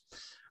places.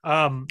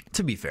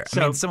 To be fair, I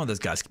mean, some of those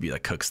guys could be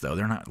like cooks, though.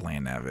 They're not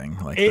land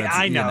navving. Like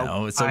I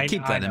know. So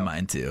keep that in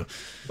mind too.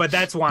 But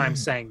that's why I'm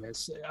saying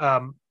this.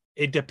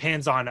 It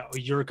depends on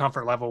your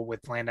comfort level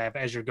with land nav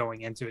as you're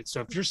going into it.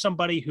 So if you're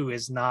somebody who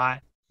has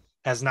not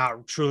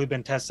truly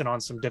been tested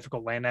on some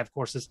difficult land nav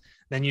courses,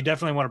 then you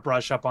definitely want to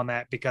brush up on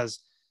that, because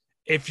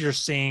if you're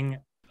seeing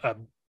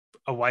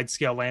a wide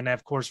scale land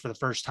nav course for the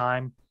first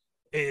time,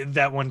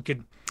 that one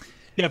could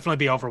definitely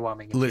be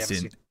overwhelming.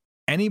 Listen,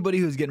 anybody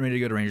who's getting ready to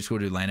go to Ranger School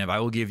to do land nav,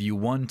 I will give you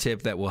one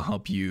tip that will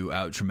help you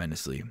out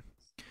tremendously.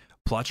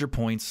 Plot your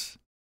points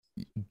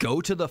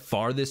go to the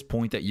farthest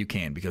point that you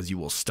can, because you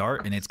will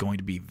start and it's going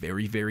to be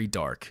very, very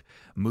dark.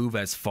 Move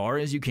as far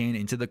as you can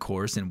into the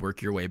course and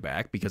work your way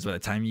back, because by the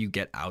time you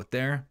get out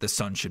there, the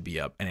sun should be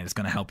up, and it's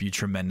going to help you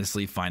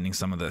tremendously finding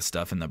some of the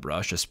stuff in the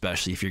brush,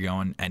 especially if you're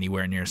going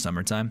anywhere near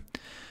summertime.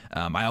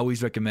 I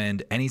always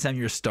recommend, anytime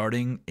you're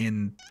starting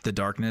in the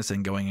darkness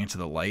and going into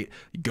the light,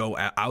 go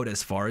out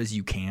as far as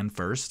you can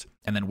first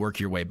and then work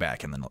your way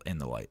back in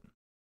the light.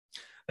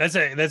 That's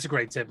a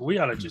great tip. We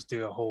ought to just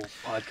do a whole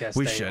podcast.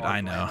 We should.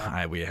 I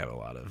know. We have a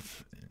lot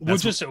of.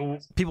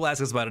 People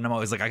ask us about it, and I'm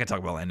always like, I could talk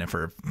about landing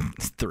for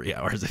 3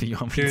 hours if you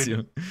want me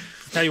to.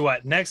 Tell you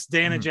what, next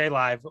Dan and Jay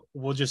live,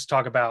 we'll just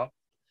talk about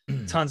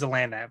tons of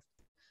land nav.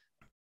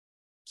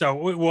 So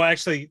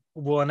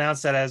we'll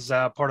announce that as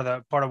part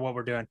of what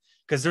we're doing,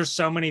 because there's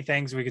so many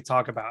things we could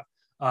talk about.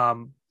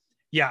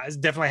 It's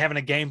definitely having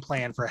a game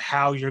plan for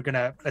how you're going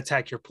to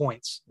attack your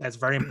points. That's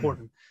very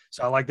important.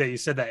 So I like that you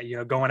said that,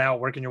 going out,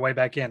 working your way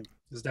back in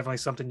is definitely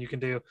something you can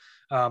do.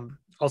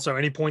 Also,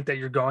 any point that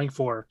you're going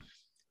for,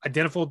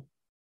 identify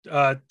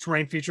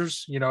terrain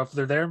features, if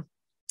they're there,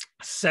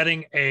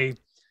 setting a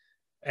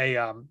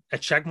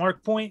check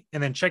mark point,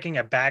 and then checking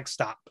a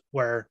backstop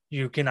where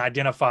you can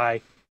identify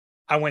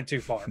I went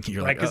too far.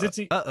 You're right? Because it's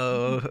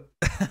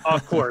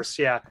of course.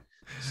 Yeah.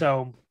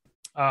 So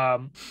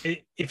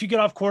if you get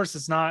off course,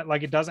 it's not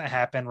like it doesn't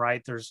happen,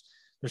 right? There's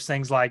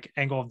things like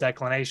angle of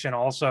declination.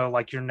 Also,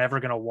 like, you're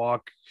never going to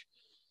walk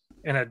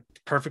in a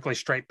perfectly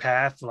straight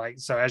path. Like,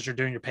 so as you're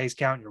doing your pace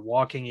count, you're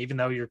walking, even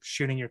though you're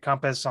shooting your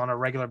compass on a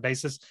regular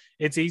basis,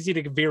 it's easy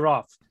to veer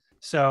off.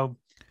 So,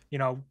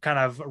 kind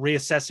of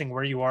reassessing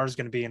where you are is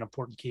going to be an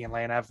important key in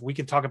land nav. We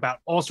can talk about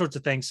all sorts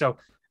of things. So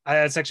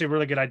that's actually a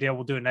really good idea.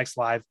 We'll do it next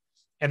live.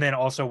 And then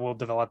also we'll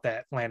develop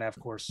that land nav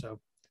course. So,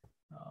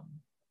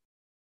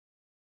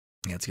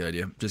 yeah, it's a good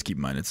idea. Just keep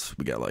in mind,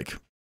 we got like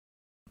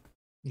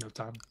no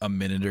time, a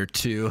minute or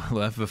two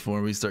left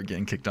before we start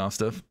getting kicked off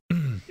stuff.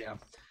 Yeah.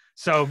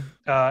 So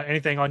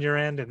anything on your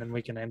end, and then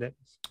we can end it.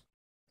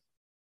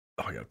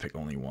 Oh, I gotta pick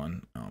only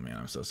one. Oh man,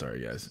 I'm so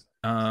sorry, guys.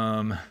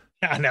 I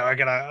know. I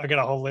got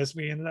a whole list.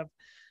 We ended up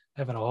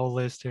having a whole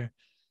list here.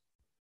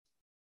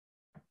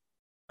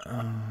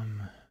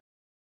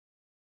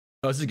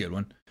 This is a good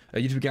one.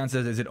 YouTube account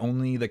says, is it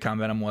only the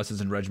combat MOSs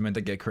and regiment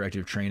that get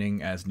corrective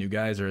training as new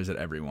guys, or is it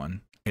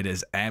everyone? It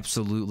is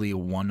absolutely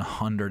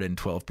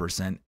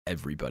 112%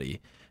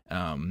 everybody.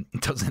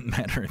 It doesn't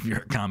matter if you're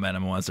a combat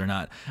MOS or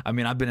not. I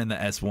mean, I've been in the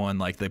S1,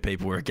 like the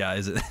paperwork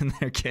guys, and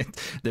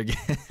they're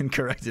getting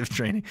corrective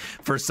training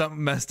for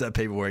some messed up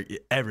paperwork.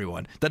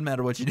 Everyone. Doesn't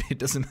matter what you do. It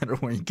doesn't matter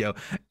where you go.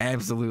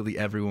 Absolutely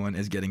everyone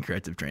is getting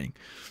corrective training.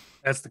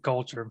 That's the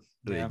culture.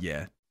 Yeah.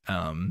 Yeah.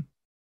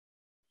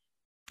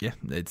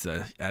 It's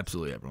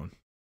absolutely everyone.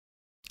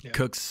 Yeah.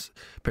 Cooks,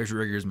 parachute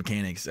riggers,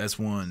 mechanics,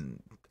 S1,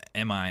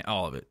 MI,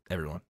 all of it.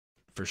 Everyone.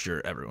 For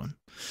sure, everyone.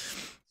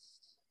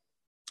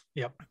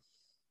 Yep.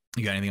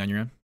 You got anything on your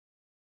end?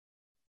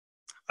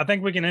 I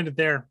think we can end it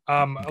there.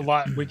 A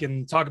lot we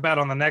can talk about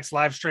on the next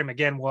live stream.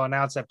 Again, we'll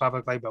announce that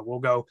publicly, but we'll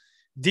go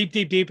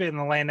deep in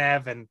the land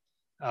nav. And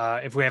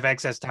if we have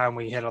excess time,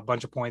 we hit a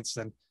bunch of points,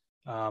 then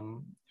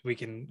we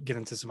can get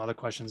into some other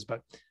questions.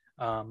 But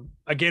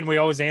again, we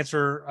always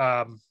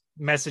answer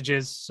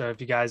messages. So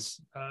if you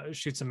guys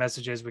shoot some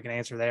messages, we can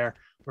answer there,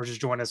 or just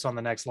join us on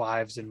the next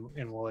lives and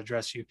we'll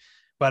address you.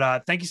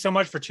 But thank you so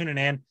much for tuning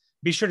in.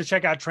 Be sure to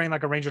check out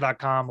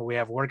trainlikearanger.com, where we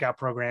have workout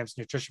programs,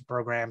 nutrition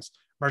programs,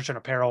 merchant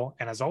apparel,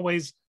 and as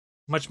always,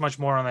 much, much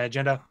more on the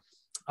agenda.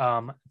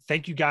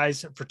 Thank you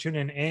guys for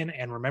tuning in,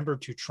 and remember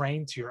to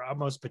train to your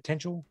utmost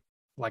potential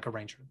like a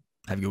ranger.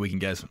 Have a good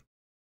weekend, guys.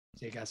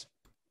 See you guys.